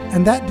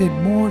 and that did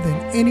more than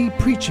any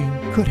preaching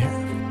could have.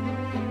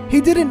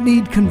 He didn't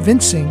need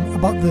convincing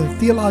about the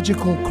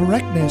theological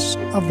correctness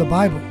of the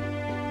Bible.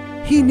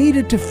 He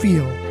needed to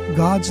feel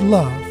God's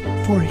love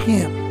for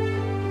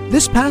him.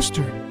 This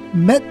pastor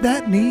met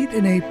that need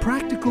in a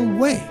practical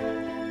way,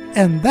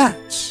 and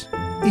that's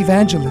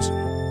evangelism."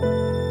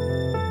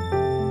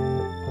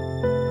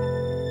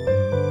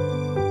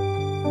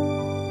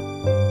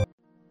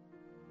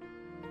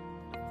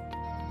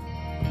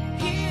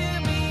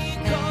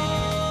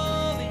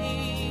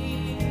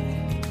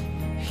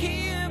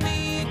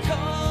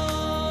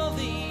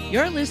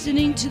 You're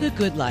listening to The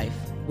Good Life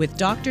with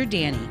Dr.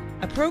 Danny,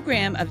 a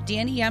program of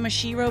Danny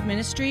Yamashiro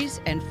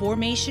Ministries and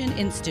Formation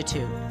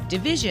Institute.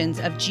 Divisions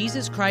of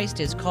Jesus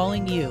Christ is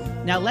calling you.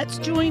 Now let's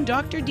join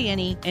Dr.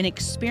 Danny and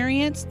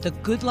experience the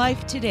good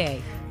life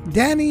today.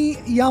 Danny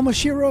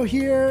Yamashiro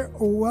here.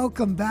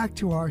 Welcome back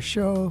to our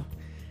show.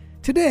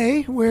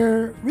 Today,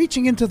 we're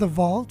reaching into the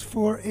vault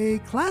for a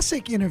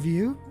classic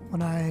interview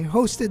when I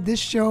hosted this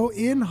show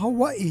in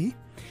Hawaii.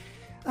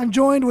 I'm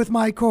joined with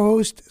my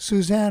co-host,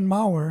 Suzanne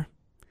Maurer.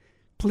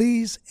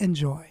 Please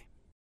enjoy.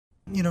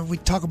 We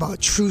talk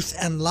about truth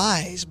and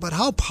lies, but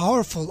how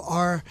powerful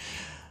are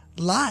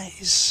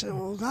lies?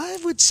 Well, I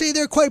would say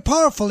they're quite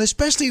powerful,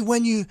 especially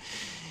when you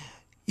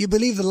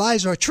believe the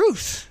lies are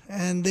truth,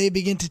 and they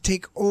begin to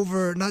take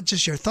over not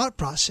just your thought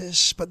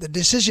process, but the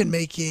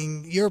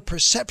decision-making, your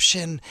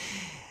perception,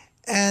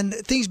 and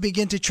things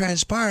begin to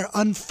transpire,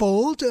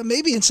 unfold,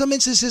 maybe in some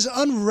instances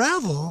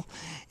unravel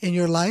in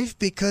your life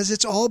because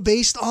it's all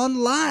based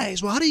on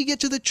lies. Well, how do you get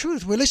to the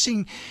truth? You're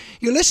listening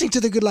to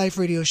the Good Life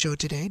Radio Show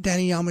today.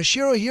 Danny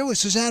Yamashiro here with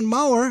Suzanne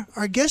Maurer.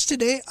 Our guest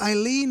today,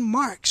 Eileen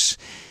Marx.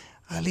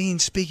 Eileen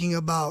speaking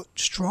about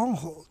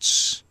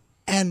strongholds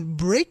and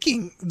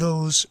breaking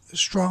those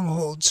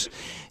strongholds.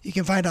 You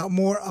can find out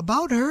more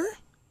about her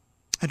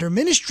and her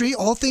ministry,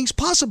 All Things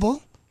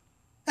Possible,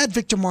 at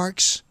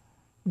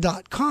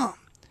victormarx.com.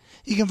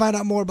 You can find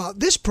out more about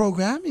this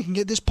program. You can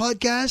get this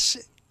podcast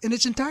in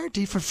its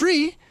entirety for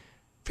free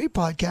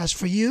podcast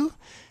for you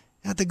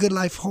at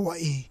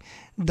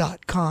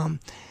thegoodlifehawaii.com.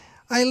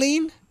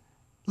 Eileen,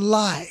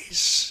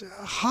 lies.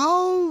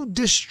 How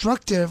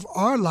destructive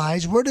are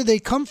lies? Where do they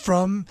come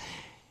from?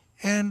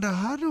 And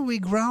how do we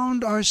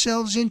ground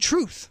ourselves in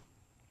truth?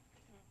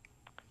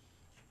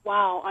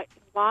 Wow,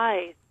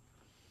 lies.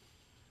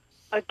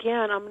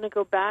 Again, I'm going to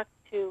go back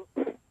to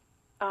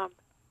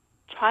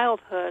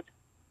childhood,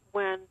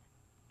 when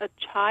a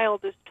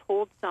child is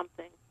told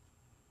something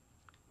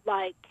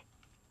like,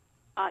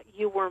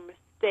 you were a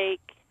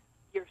mistake,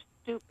 you're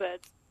stupid,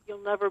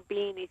 you'll never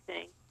be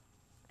anything.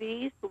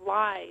 These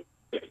lies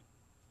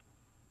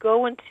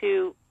go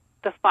into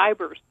the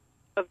fibers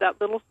of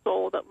that little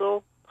soul, that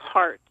little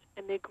heart,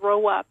 and they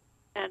grow up.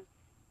 And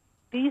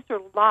these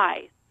are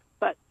lies,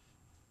 but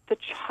the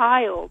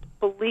child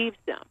believes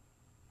them.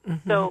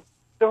 Mm-hmm. So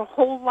their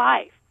whole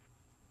life,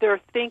 they're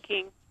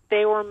thinking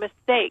they were a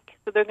mistake.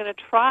 So they're going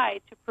to try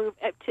to prove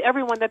to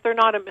everyone that they're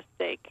not a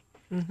mistake.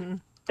 Mm-hmm.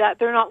 That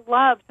they're not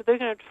loved, so they're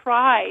going to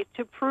try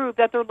to prove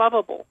that they're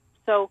lovable.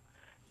 So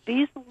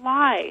these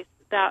lies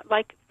that,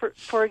 like,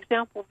 for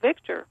example,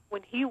 Victor,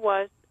 when he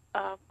was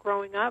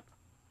growing up,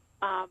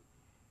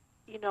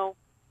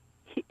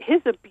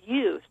 his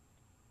abuse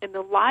and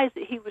the lies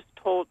that he was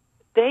told,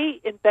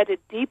 they embedded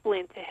deeply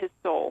into his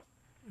soul.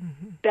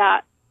 Mm-hmm.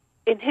 That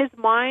in his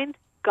mind,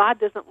 God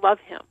doesn't love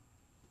him,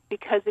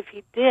 because if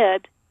he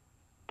did,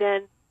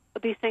 then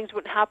these things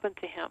wouldn't happen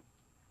to him.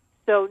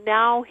 So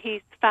now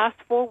he's fast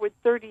forward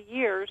 30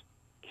 years,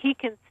 he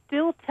can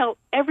still tell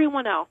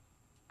everyone else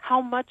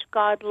how much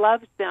God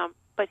loves them,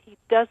 but he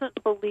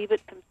doesn't believe it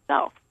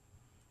himself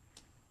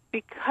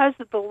because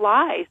of the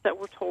lies that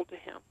were told to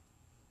him.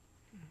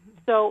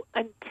 So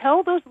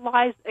until those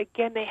lies,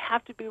 again, they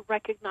have to be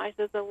recognized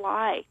as a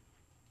lie.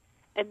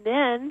 And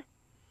then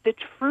the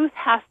truth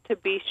has to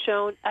be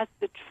shown as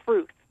the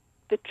truth.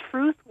 The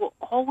truth will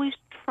always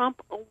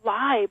trump a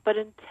lie, but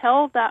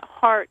until that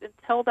heart,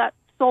 until that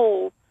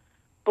soul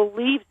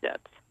believes it,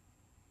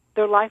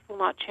 their life will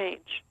not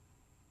change.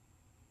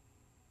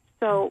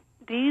 So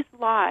these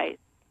lies,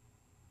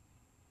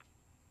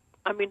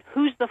 I mean,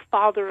 who's the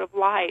father of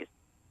lies?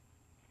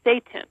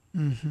 Satan.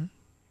 Mm-hmm.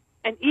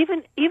 And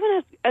even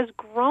as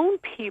grown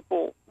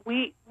people,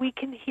 we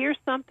can hear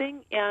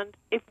something, and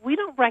if we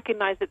don't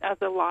recognize it as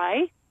a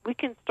lie, we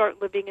can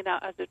start living it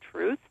out as a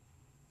truth.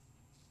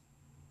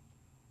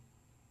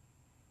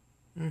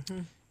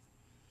 Mm-hmm.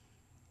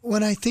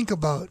 When I think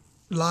about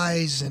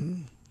lies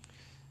and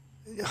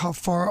how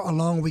far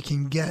along we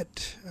can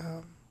get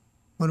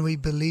when we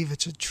believe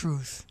it's a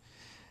truth,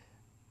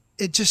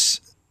 it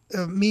just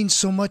means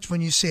so much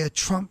when you say a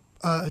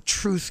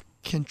truth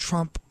can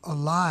trump a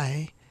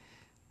lie.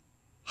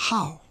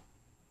 How?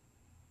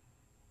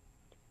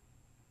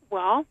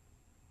 Well,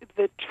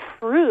 the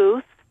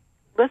truth.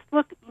 Let's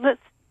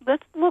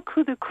look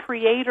who the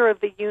creator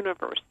of the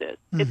universe is.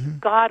 Mm-hmm. It's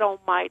God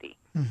Almighty.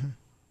 Mm-hmm.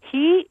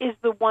 He is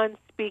the one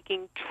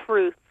speaking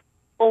truth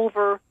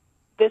over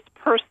this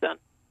person,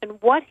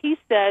 and what he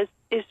says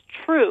is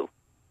true.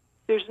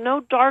 There's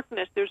no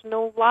darkness. There's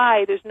no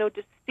lie. There's no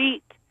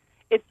deceit.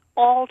 It's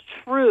all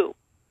true.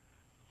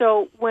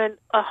 So when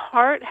a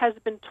heart has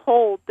been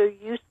told they're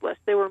useless,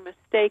 they were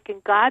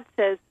mistaken, God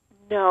says,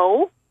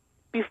 no,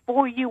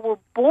 before you were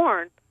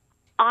born,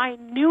 I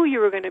knew you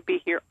were going to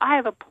be here. I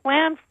have a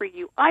plan for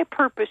you. I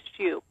purposed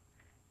you.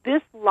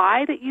 This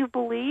lie that you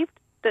believed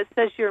that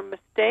says you're a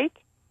mistake,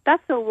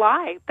 that's a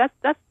lie. That's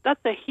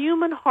a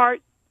human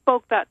heart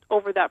spoke that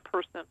over that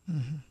person.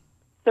 Mm-hmm.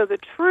 So the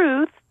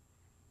truth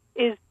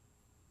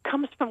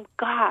comes from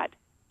God.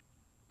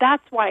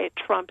 That's why it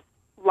trumps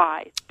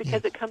lies,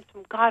 because it comes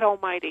from God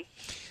Almighty.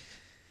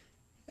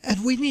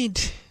 And we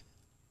need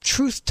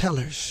truth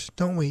tellers,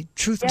 don't we?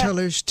 Truth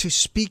tellers to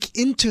speak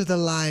into the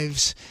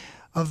lives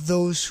of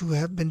those who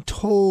have been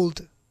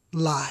told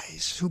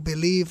lies, who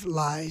believe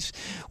lies.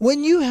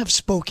 When you have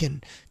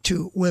spoken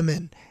to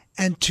women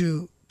and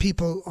to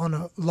people on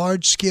a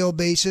large scale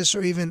basis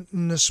or even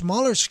in a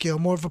smaller scale,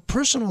 more of a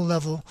personal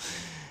level,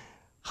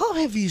 how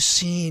have you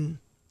seen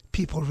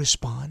people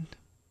respond?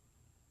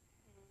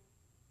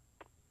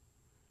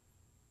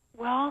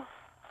 Well,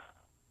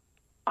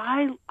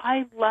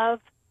 I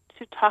love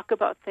to talk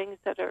about things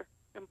that are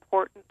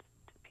important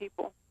to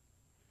people,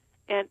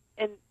 and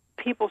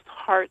people's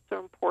hearts are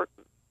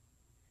important.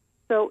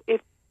 So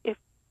if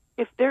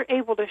they're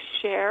able to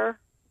share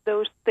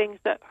those things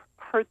that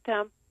hurt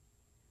them,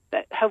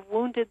 that have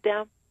wounded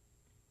them,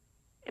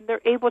 and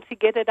they're able to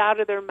get it out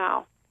of their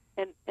mouth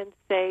and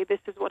say, this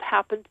is what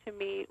happened to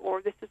me,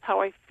 or this is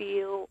how I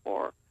feel,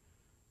 or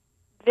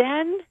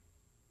then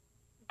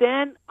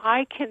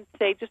I can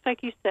say, just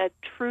like you said,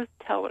 truth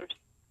tellers.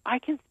 I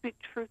can speak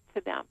truth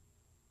to them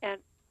and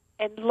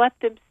let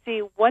them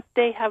see what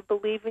they've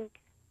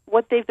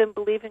been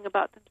believing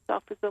about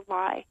themselves is a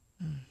lie.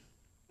 Mm.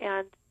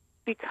 And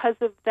because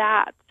of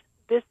that,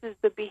 this is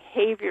the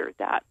behavior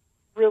that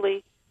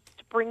really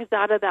springs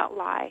out of that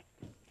lie.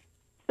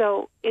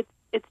 So it's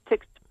to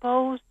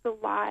expose the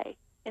lie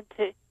and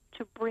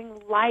to bring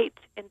light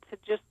and to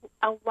just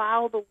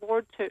allow the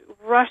Lord to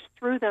rush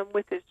through them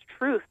with His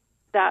truth.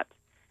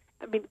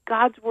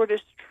 God's Word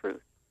is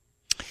truth.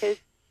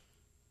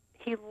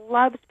 He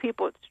loves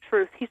people. It's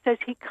truth. He says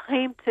He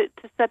came to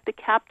set the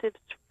captives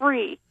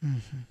free,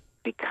 mm-hmm.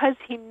 because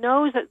He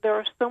knows that there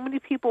are so many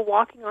people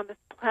walking on this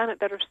planet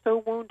that are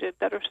so wounded,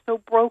 that are so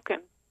broken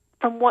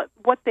from what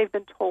they've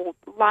been told,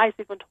 lies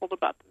they've been told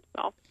about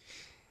themselves.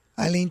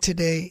 Eileen,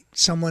 today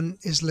someone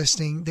is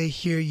listening. They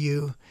hear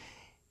you,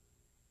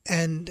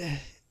 and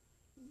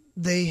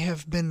they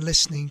have been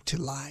listening to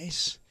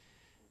lies.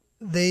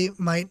 They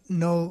might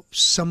know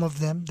some of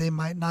them. They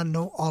might not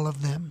know all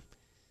of them.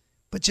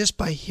 But just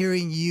by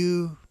hearing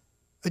you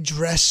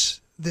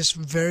address this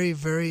very,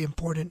 very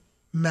important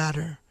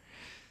matter,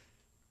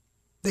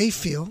 they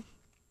feel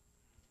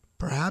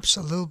perhaps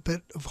a little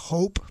bit of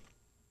hope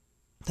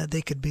that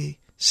they could be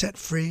set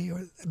free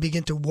or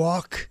begin to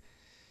walk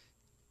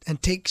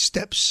and take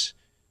steps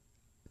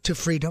to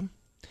freedom.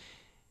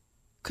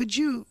 Could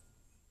you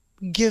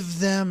give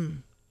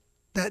them,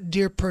 that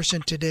dear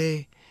person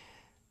today,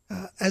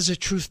 as a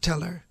truth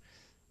teller,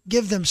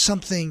 give them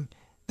something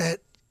that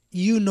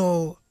you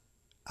know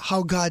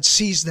how God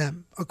sees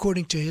them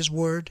according to His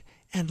Word,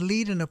 and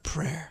lead in a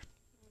prayer?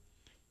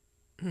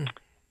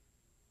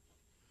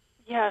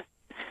 Yes,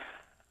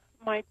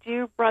 my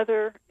dear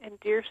brother and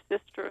dear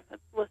sister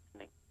that's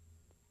listening,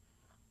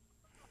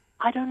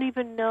 I don't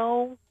even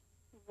know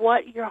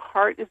what your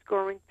heart is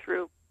going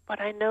through,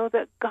 but I know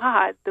that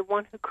God, the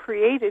one who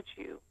created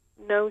you,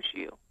 knows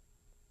you.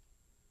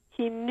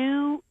 He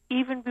knew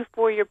even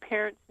before your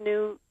parents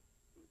knew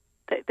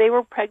that they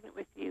were pregnant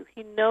with you.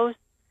 He knows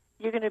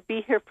You're going to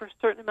be here for a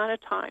certain amount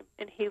of time,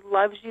 and He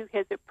loves you. He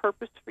has a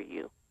purpose for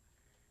you.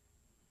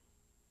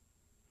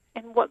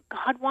 And what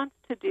God wants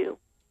to do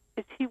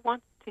is He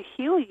wants to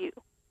heal you.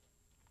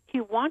 He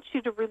wants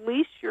you to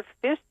release your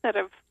fists that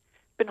have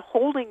been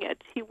holding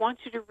it. He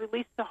wants you to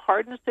release the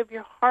hardness of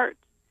your heart.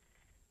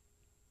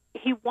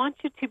 He wants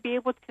you to be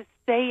able to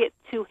say it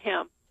to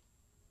Him.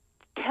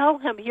 Tell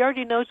Him. He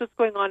already knows what's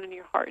going on in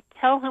your heart.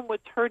 Tell Him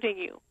what's hurting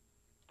you.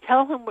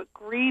 Tell Him what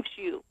grieves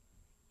you.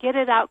 Get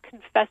it out.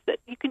 Confess it.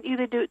 You can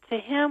either do it to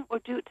Him or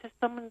do it to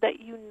someone that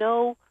you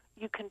know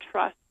you can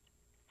trust.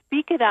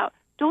 Speak it out.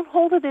 Don't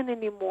hold it in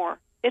anymore.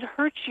 It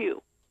hurts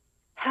you.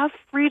 Have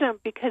freedom,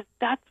 because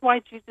that's why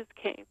Jesus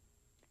came.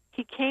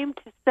 He came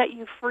to set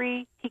you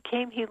free. He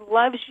came. He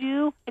loves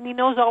you, and He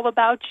knows all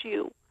about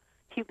you.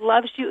 He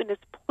loves you, and His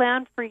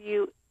plan for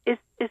you is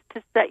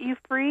to set you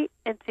free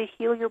and to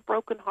heal your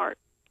broken heart.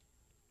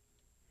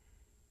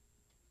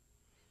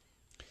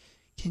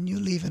 Can you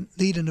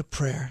lead in a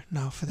prayer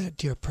now for that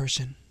dear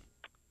person?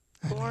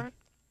 Lord,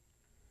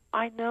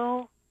 I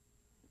know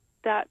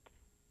that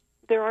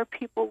there are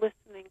people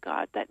listening,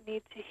 God, that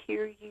need to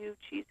hear you,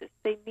 Jesus.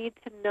 They need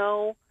to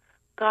know,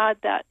 God,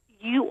 that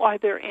you are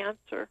their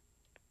answer,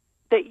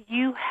 that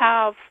you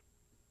have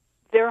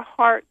their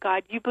heart,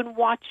 God. You've been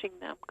watching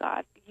them,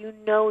 God. You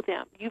know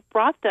them. You've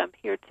brought them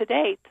here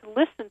today to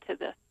listen to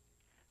this.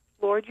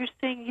 Lord, you're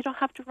saying you don't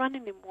have to run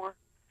anymore.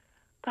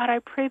 God, I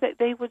pray that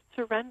they would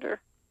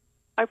surrender.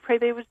 I pray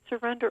they would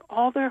surrender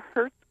all their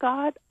hurts,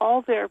 God,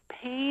 all their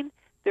pain,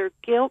 their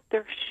guilt,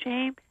 their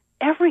shame,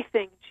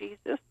 everything,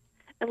 Jesus,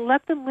 and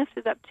let them lift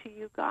it up to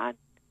you, God,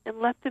 and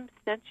let them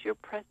sense your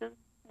presence,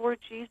 Lord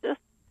Jesus.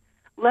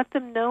 Let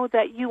them know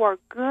that you are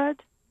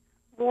good,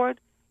 Lord.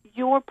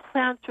 Your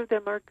plans for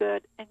them are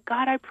good. And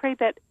God, I pray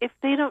that if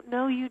they don't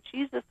know you,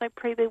 Jesus, I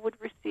pray they would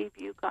receive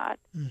you, God.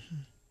 Mm-hmm.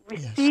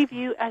 Receive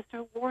you as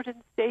their Lord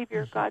and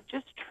Savior, God.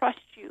 Just trust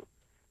you.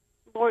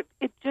 Lord,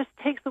 it just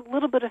takes a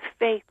little bit of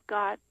faith,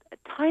 God, a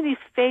tiny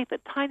faith, a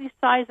tiny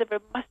size of a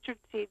mustard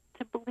seed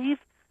to believe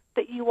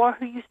that you are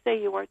who you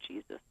say you are,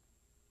 Jesus.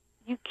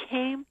 You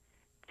came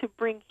to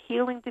bring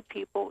healing to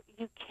people.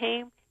 You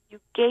came, you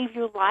gave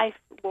your life,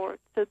 Lord,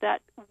 so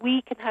that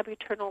we can have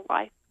eternal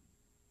life.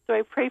 So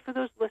I pray for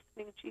those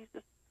listening,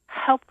 Jesus.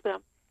 Help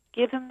them.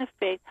 Give them the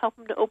faith. Help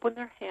them to open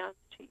their hands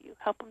to you.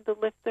 Help them to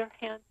lift their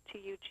hands to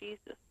you,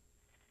 Jesus.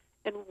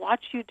 And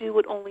watch you do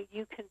what only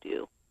you can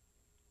do.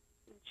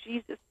 In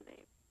Jesus'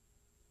 name,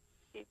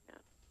 amen.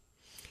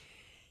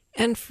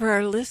 And for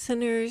our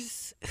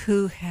listeners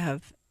who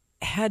have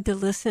had to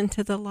listen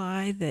to the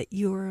lie that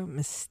you were a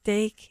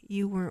mistake,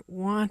 you weren't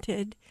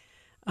wanted,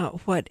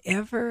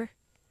 whatever,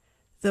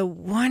 the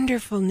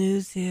wonderful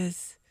news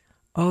is,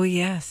 oh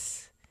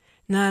yes,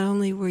 not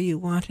only were you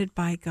wanted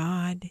by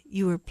God,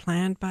 you were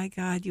planned by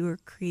God, you were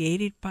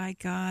created by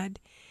God.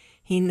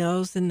 He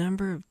knows the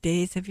number of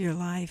days of your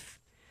life.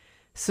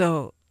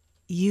 So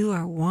you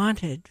are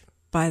wanted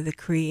by the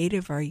creator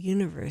of our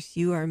universe.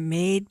 You are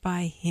made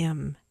by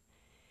Him.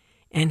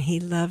 And He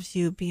loves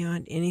you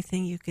beyond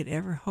anything you could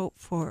ever hope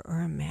for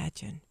or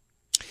imagine.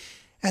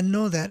 And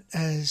know that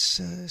as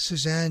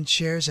Suzanne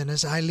shares and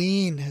as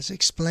Eileen has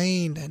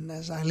explained and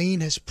as Eileen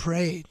has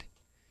prayed,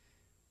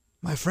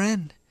 my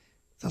friend,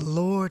 the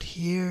Lord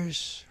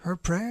hears her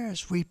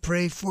prayers. We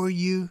pray for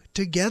you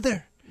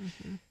together.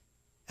 Mm-hmm.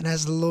 And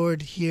as the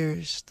Lord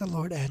hears, the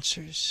Lord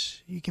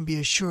answers. You can be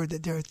assured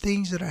that there are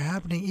things that are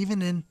happening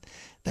even in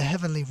the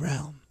heavenly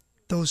realm,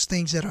 those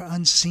things that are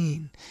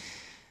unseen.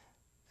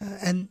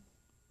 And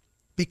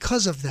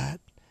because of that,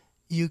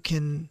 you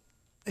can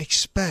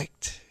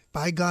expect,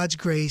 by God's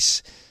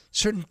grace,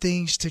 certain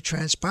things to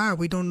transpire.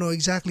 We don't know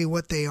exactly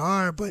what they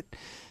are, but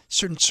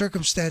certain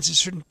circumstances,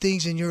 certain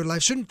things in your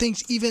life, certain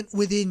things even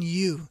within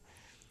you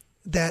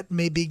that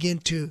may begin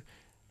to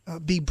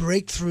be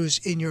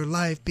breakthroughs in your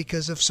life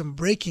because of some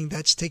breaking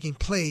that's taking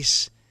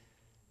place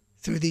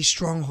through these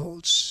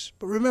strongholds.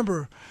 But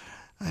remember,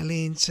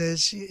 Eileen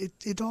says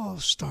it all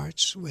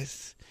starts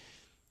with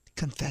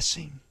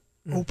confessing,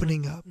 mm-hmm.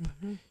 opening up,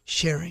 mm-hmm.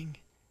 sharing.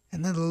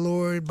 And then the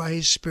Lord, by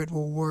His Spirit,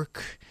 will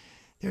work.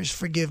 There's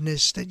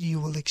forgiveness that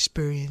you will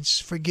experience,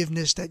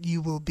 forgiveness that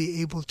you will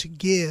be able to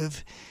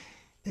give,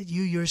 that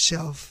you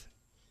yourself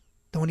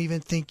don't even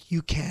think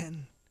you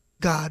can.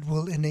 God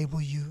will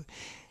enable you.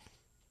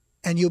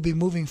 And you'll be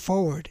moving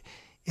forward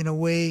in a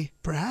way,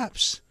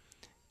 perhaps,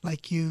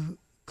 like you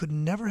could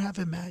never have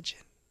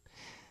imagined.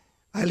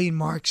 Eileen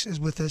Marx is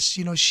with us.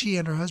 You know, she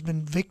and her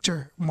husband,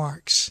 Victor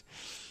Marx,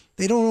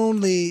 they don't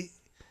only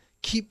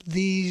keep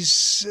these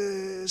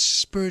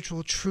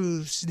spiritual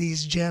truths,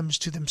 these gems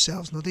to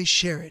themselves. No, they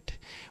share it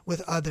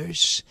with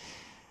others.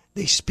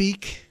 They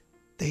speak,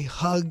 they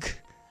hug,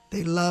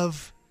 they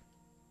love,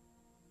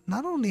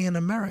 not only in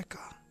America,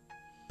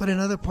 but in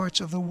other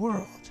parts of the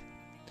world.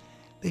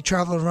 They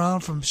travel around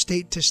from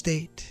state to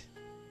state,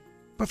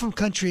 but from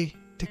country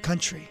to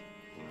country.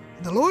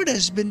 And the Lord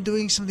has been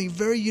doing something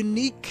very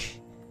unique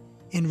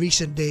in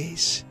recent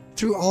days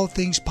through All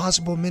Things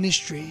Possible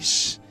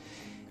Ministries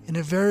in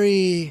a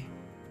very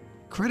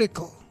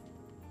critical,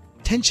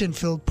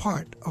 tension-filled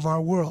part of our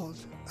world,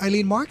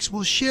 Eileen Marx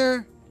will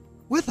share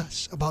with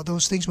us about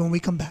those things when we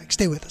come back.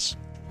 Stay with us.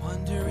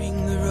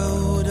 Wandering the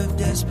road of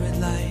desperate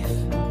life,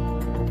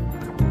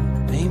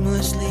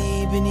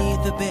 aimlessly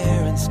beneath the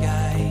barren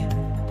sky.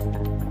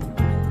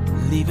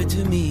 Leave it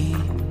to me,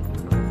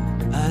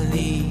 I'll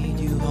lead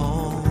you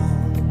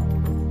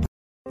home.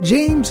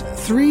 James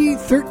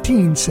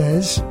 3:13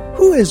 says,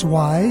 "Who is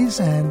wise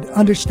and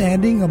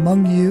understanding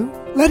among you?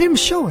 Let him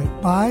show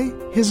it by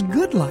his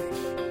good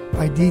life,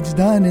 by deeds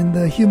done in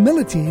the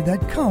humility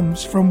that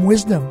comes from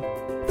wisdom."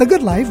 The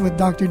Good Life with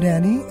Dr.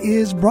 Danny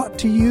is brought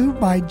to you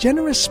by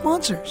generous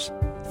sponsors.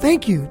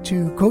 Thank you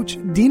to Coach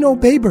Dino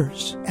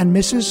Babers and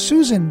Mrs.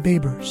 Susan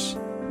Babers,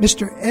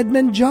 Mr.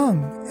 Edmund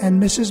Jung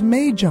and Mrs.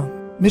 May Jung,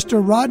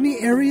 Mr.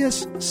 Rodney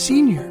Arias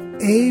Sr.,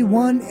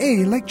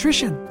 A1A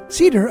Electrician,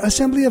 Cedar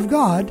Assembly of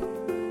God,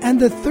 and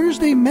the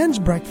Thursday Men's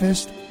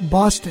Breakfast,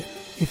 Boston.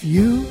 If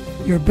you,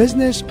 your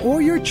business,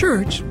 or your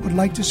church would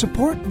like to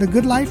support The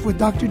Good Life with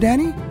Dr.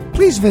 Danny,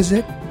 please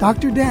visit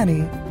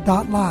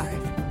drdanny.live.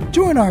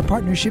 Join our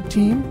partnership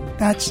team.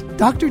 That's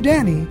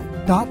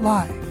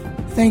drdanny.live.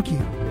 Thank you.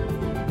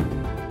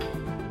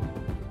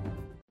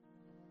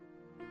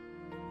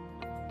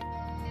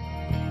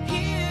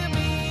 Hear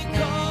me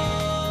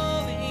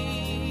calling,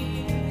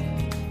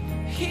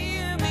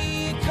 hear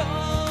me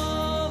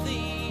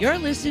calling. You're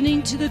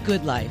listening to The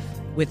Good Life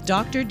with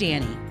Dr.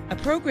 Danny, a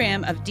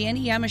program of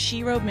Danny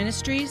Yamashiro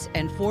Ministries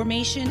and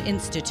Formation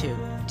Institute.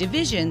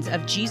 Divisions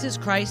of Jesus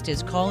Christ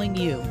is calling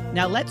you.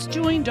 Now let's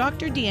join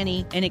Dr.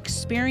 Danny and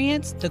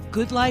experience the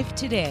good life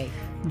today.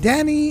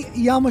 Danny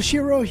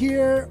Yamashiro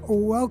here.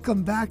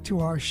 Welcome back to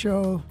our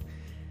show.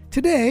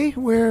 Today,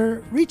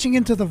 we're reaching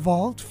into the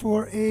vault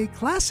for a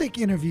classic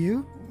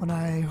interview when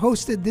I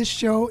hosted this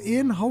show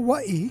in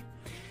Hawaii.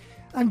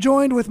 I'm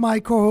joined with my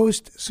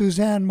co-host,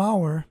 Suzanne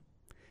Maurer.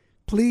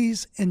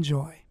 Please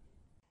enjoy.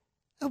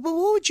 But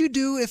what would you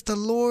do if the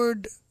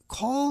Lord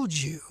called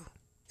you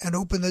and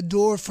opened the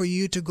door for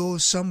you to go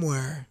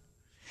somewhere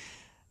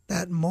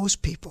that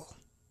most people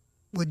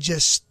would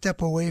just step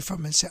away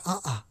from and say,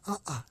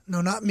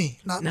 no, not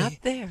me, not me.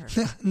 Not there.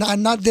 No,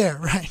 I'm not there,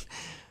 right?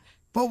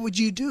 What would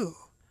you do?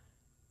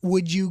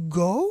 Would you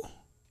go?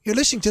 You're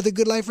listening to the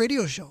Good Life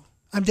Radio Show.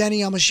 I'm Danny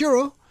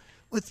Yamashiro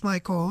with my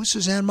co-host,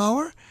 Suzanne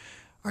Maurer.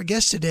 Our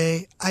guest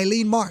today,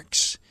 Eileen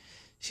Marx.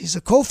 She's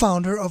a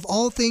co-founder of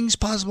All Things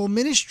Possible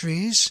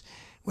Ministries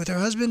with her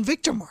husband,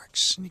 Victor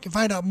Marx. And you can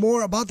find out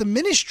more about the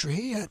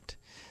ministry at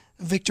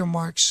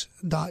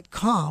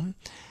victormarx.com.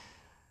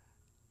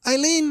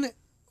 Eileen,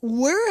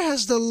 where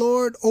has the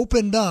Lord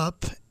opened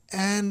up,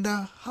 and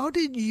how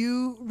did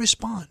you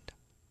respond?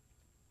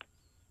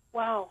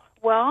 Wow.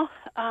 Well,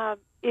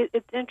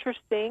 it's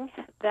interesting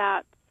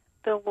that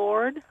the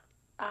Lord,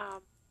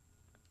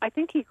 I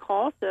think He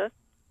calls us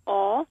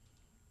all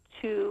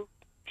to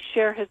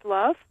share His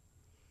love,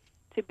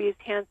 to be His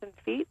hands and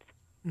feet.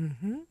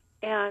 Mm-hmm.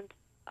 And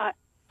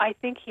I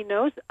think He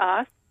knows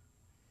us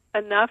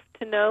enough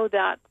to know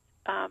that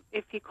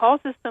if He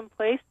calls us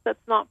someplace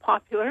that's not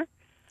popular,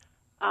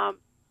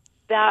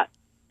 that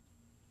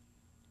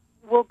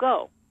we'll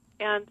go.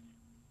 And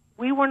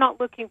we were not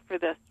looking for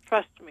this,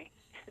 trust me.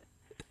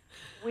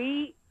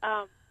 We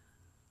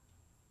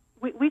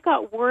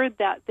got word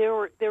that there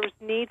was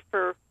need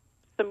for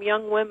some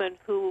young women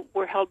who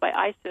were held by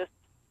ISIS.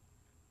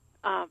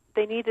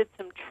 They needed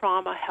some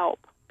trauma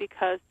help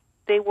because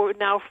they were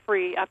now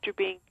free after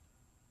being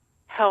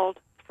held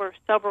for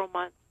several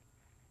months.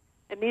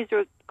 And these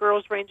are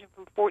girls ranging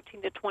from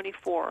 14 to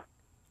 24.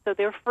 So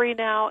they're free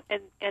now,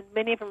 and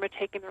many of them are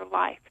taking their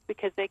life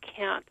because they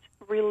can't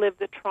relive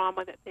the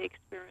trauma that they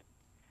experienced.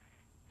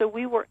 So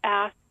we were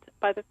asked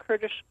by the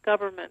Kurdish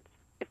government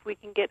if we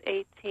can get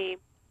a team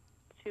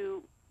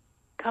to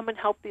come and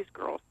help these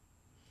girls.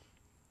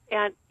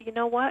 And you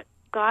know what?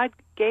 God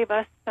gave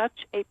us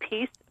such a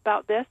peace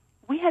about this.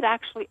 We had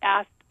actually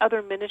asked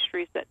other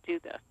ministries that do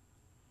this,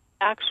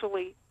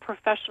 actually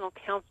professional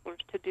counselors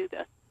to do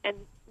this,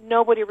 and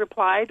nobody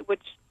replied,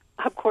 which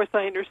of course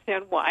I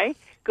understand why.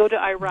 Go to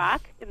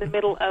Iraq in the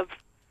middle of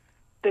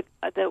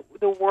the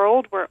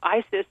world where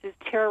ISIS is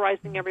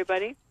terrorizing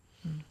everybody.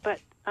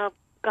 But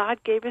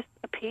God gave us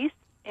a peace,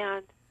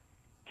 and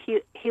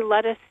He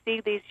let us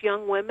see these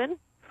young women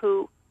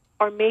who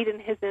are made in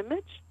His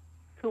image,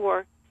 who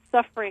are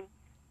suffering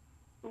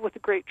with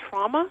great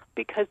trauma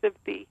because of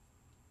the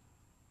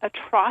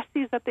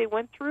atrocities that they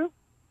went through.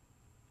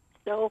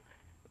 So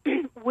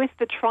with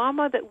the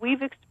trauma that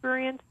we've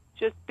experienced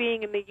just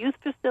being in the youth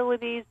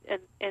facilities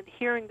and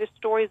hearing the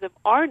stories of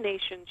our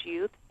nation's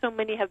youth, so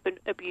many have been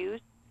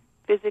abused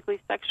physically,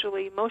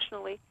 sexually,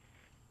 emotionally.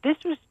 This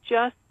was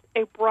just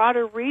a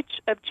broader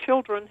reach of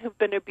children who've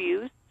been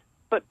abused,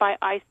 but by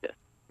ISIS.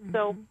 Mm-hmm.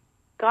 So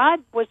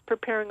God was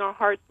preparing our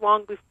hearts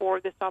long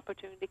before this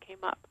opportunity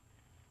came up.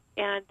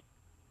 And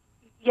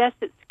yes,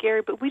 it's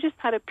scary, but we just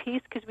had a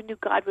peace because we knew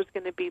God was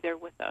going to be there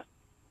with us.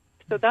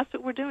 So that's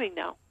what we're doing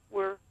now.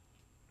 We're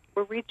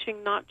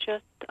reaching not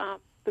just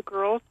the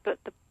girls, but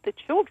the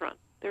children.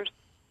 There's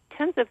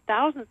tens of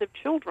thousands of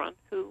children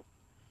who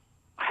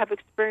have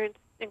experienced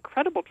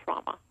incredible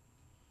trauma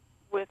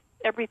with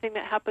everything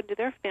that happened to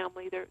their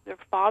family. Their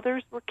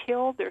fathers were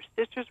killed, their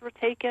sisters were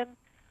taken,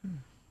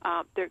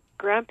 their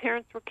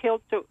grandparents were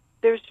killed. So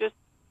there's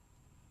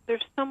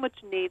so much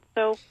need.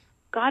 So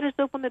God has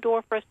opened the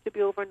door for us to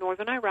be over in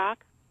northern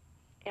Iraq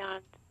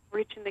and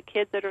reaching the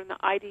kids that are in the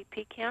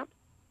IDP camps,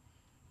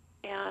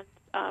 and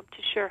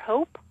to share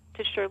hope,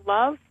 to share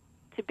love,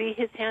 to be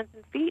His hands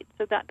and feet.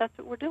 So that's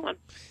what we're doing.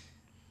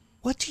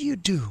 What do you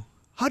do?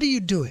 How do you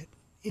do it?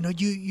 You know,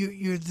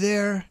 you're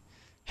there,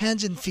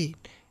 hands and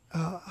feet.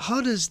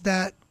 How does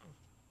that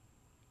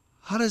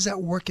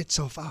work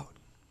itself out?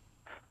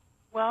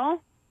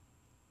 Well,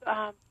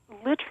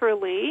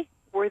 literally,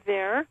 we're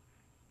there.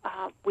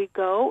 We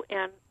go,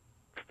 and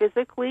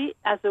physically,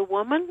 as a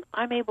woman,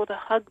 I'm able to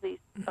hug these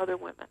other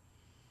women.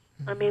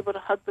 I'm able to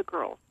hug the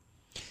girls.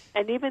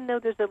 And even though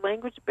there's a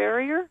language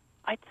barrier,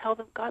 I tell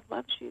them God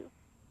loves you.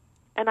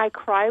 And I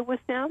cry with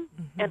them,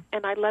 and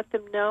I let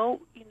them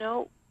know,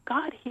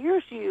 God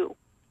hears you.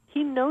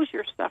 He knows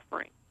you're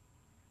suffering.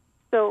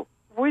 So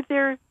we're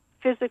there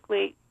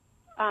physically.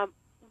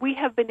 We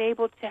have been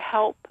able to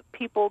help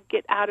people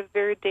get out of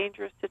very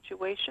dangerous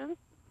situations.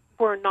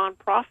 We're a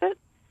nonprofit.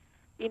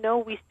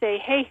 We say,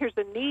 hey, here's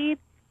a need.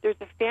 There's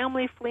a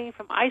family fleeing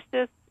from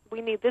ISIS.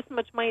 We need this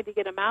much money to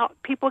get them out.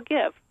 People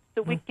give.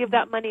 So we give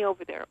that money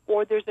over there.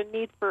 Or there's a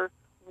need for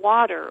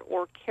water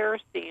or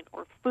kerosene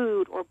or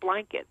food or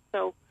blankets.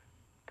 So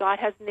God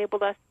has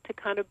enabled us to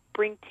kind of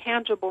bring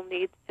tangible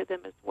needs to them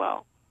as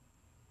well.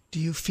 Do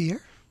you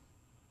fear?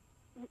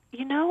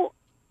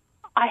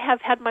 I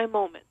have had my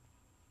moments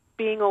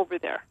being over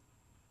there,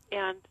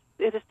 and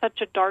it is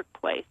such a dark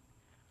place.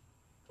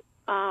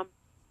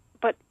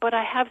 But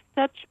I have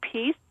such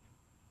peace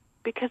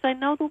because I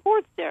know the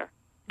Lord's there,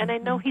 and I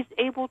know He's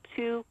able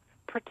to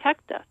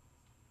protect us,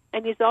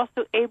 and He's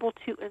also able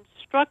to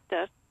instruct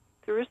us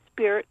through His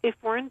Spirit if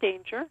we're in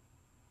danger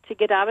to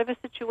get out of a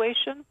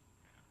situation.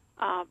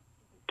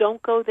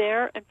 Don't go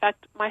there. In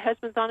fact, my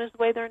husband's on his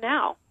way there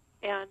now,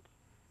 and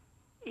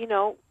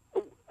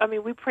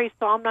we pray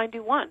Psalm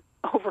 91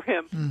 over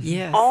him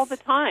all the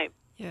time,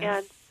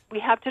 and we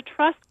have to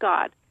trust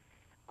God.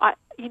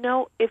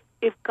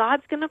 If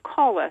God's going to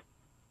call us,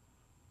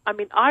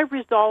 I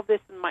resolve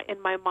this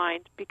in my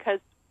mind, because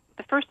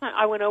the first time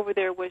I went over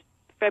there was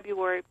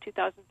February of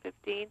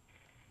 2015,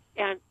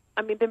 and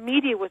the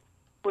media was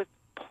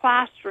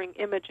plastering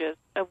images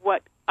of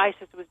what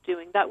ISIS was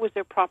doing. That was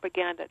their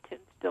propaganda to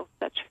instill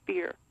such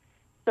fear.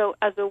 So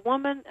as a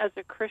woman, as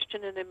a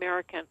Christian and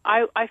American,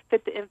 I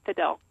fit the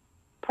infidel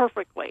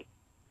perfectly,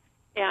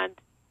 and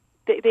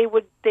they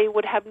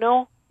would have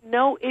no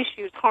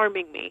issues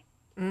harming me.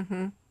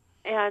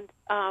 And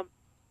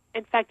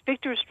in fact,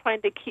 Victor was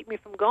trying to keep me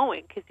from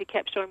going because he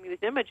kept showing me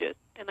these images.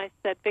 And I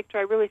said, Victor,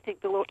 I really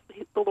think the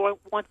Lord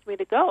wants me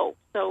to go.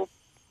 So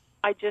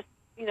I just,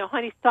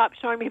 honey, stop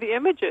showing me the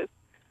images.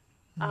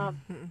 I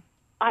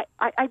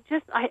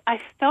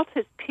felt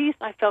His peace,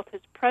 I felt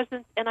His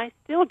presence, and I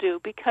still do,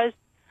 because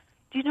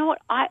do you know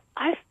what?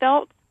 I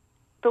felt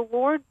the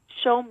Lord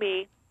show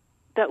me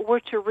that we're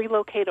to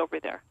relocate over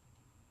there.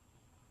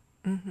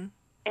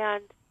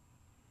 And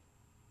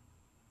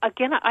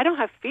again, I don't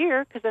have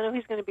fear because I know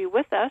He's going to be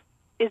with us.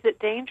 Is it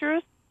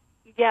dangerous?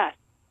 Yes,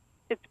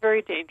 it's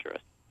very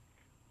dangerous.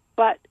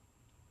 But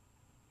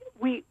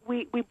we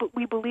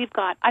believe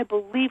God. I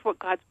believe what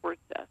God's Word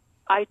says.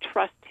 I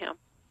trust Him.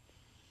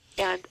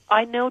 And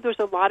I know there's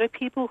a lot of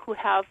people who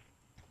have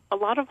a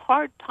lot of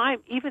hard time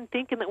even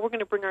thinking that we're going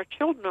to bring our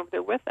children over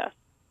there with us.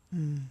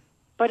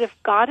 But if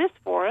God is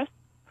for us,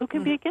 who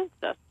can be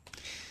against us?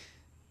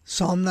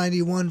 Psalm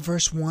 91,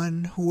 verse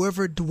 1,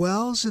 whoever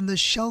dwells in the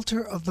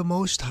shelter of the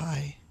Most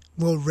High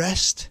will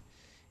rest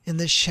in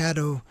the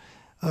shadow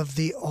of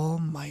the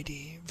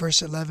Almighty.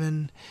 Verse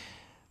 11,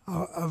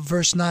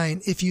 verse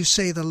 9, if you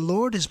say the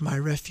Lord is my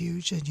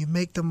refuge, and you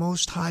make the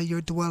Most High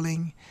your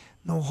dwelling,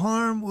 no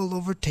harm will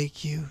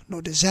overtake you,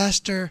 no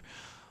disaster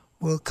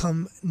will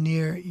come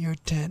near your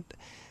tent.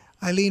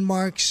 Eileen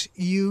Marx,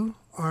 you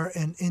are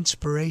an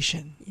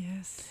inspiration.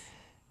 Yes.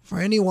 For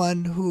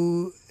anyone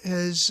who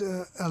is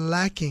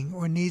lacking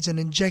or needs an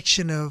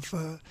injection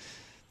of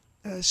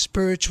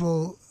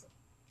spiritual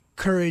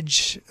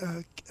courage,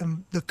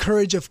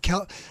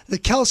 the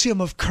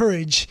calcium of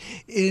courage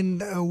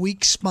in a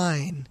weak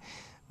spine,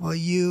 well,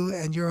 you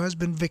and your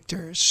husband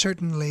Victor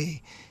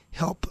certainly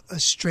help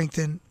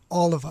strengthen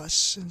all of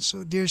us. And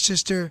so, dear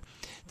sister,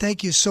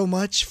 thank you so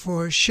much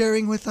for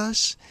sharing with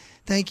us.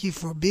 Thank you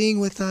for being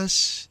with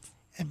us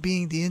and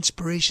being the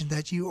inspiration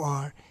that you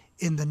are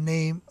in the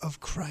name of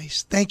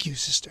Christ. Thank you,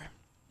 sister.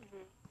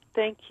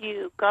 Thank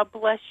you. God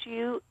bless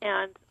you.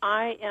 And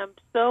I am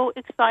so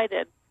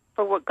excited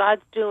for what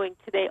God's doing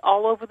today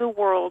all over the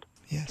world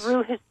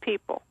through His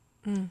people.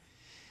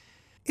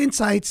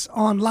 Insights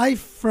on life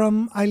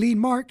from Eileen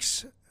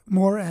Marx.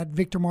 More at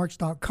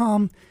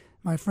victormarx.com.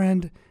 My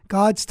friend,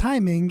 God's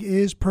timing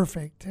is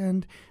perfect.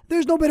 And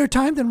there's no better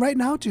time than right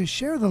now to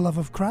share the love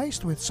of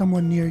Christ with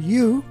someone near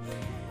you.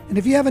 And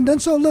if you haven't done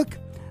so, look,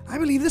 I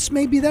believe this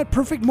may be that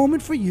perfect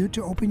moment for you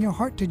to open your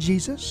heart to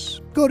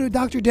Jesus. Go to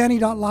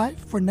drdanny.live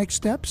for next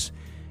steps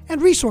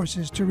and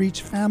resources to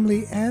reach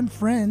family and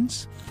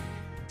friends.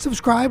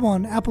 Subscribe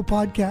on Apple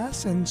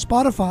Podcasts and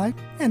Spotify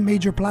and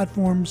major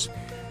platforms.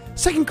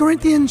 2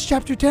 Corinthians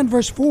chapter 10,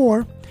 verse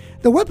 4,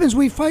 the weapons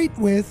we fight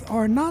with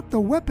are not the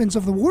weapons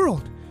of the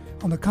world.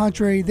 On the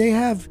contrary, they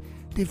have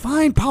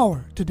divine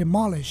power to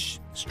demolish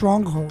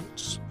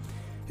strongholds.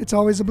 It's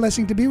always a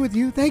blessing to be with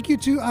you. Thank you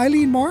to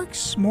Eileen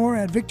Marx, more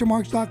at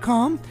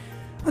victormarx.com.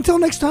 Until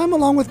next time,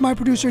 along with my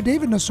producer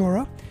David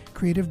Nasora,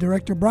 creative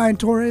director Brian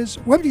Torres,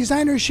 web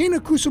designer Shana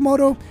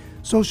Kusumoto,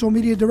 social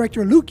media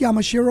director Luke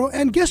Yamashiro,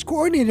 and guest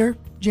coordinator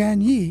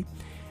Jan Yi,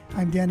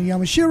 I'm Danny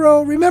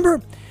Yamashiro.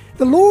 Remember,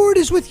 the Lord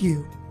is with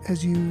you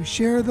as you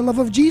share the love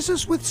of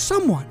Jesus with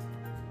someone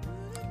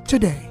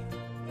today.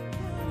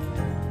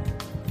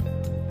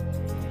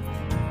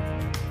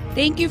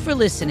 Thank you for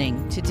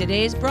listening to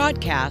today's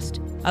broadcast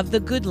of The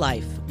Good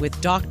Life with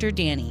Dr.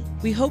 Danny.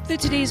 We hope that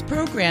today's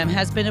program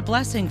has been a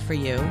blessing for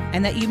you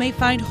and that you may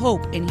find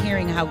hope in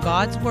hearing how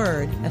God's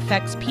Word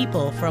affects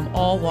people from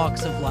all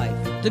walks of life.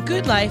 The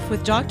Good Life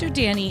with Dr.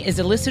 Danny is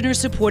a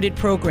listener-supported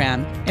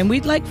program, and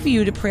we'd like for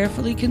you to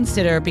prayerfully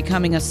consider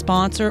becoming a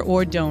sponsor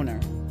or donor.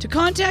 To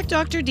contact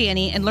Dr.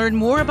 Danny and learn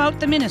more about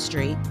the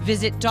ministry,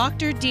 visit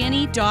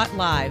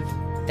drdanny.live.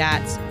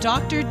 That's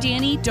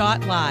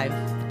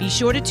drdanny.live. Be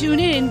sure to tune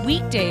in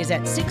weekdays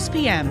at 6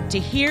 p.m. to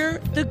hear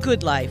The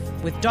Good Life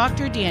with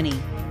Dr. Danny.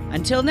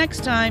 Until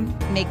next time,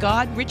 may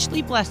God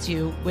richly bless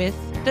you with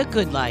The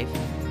Good Life.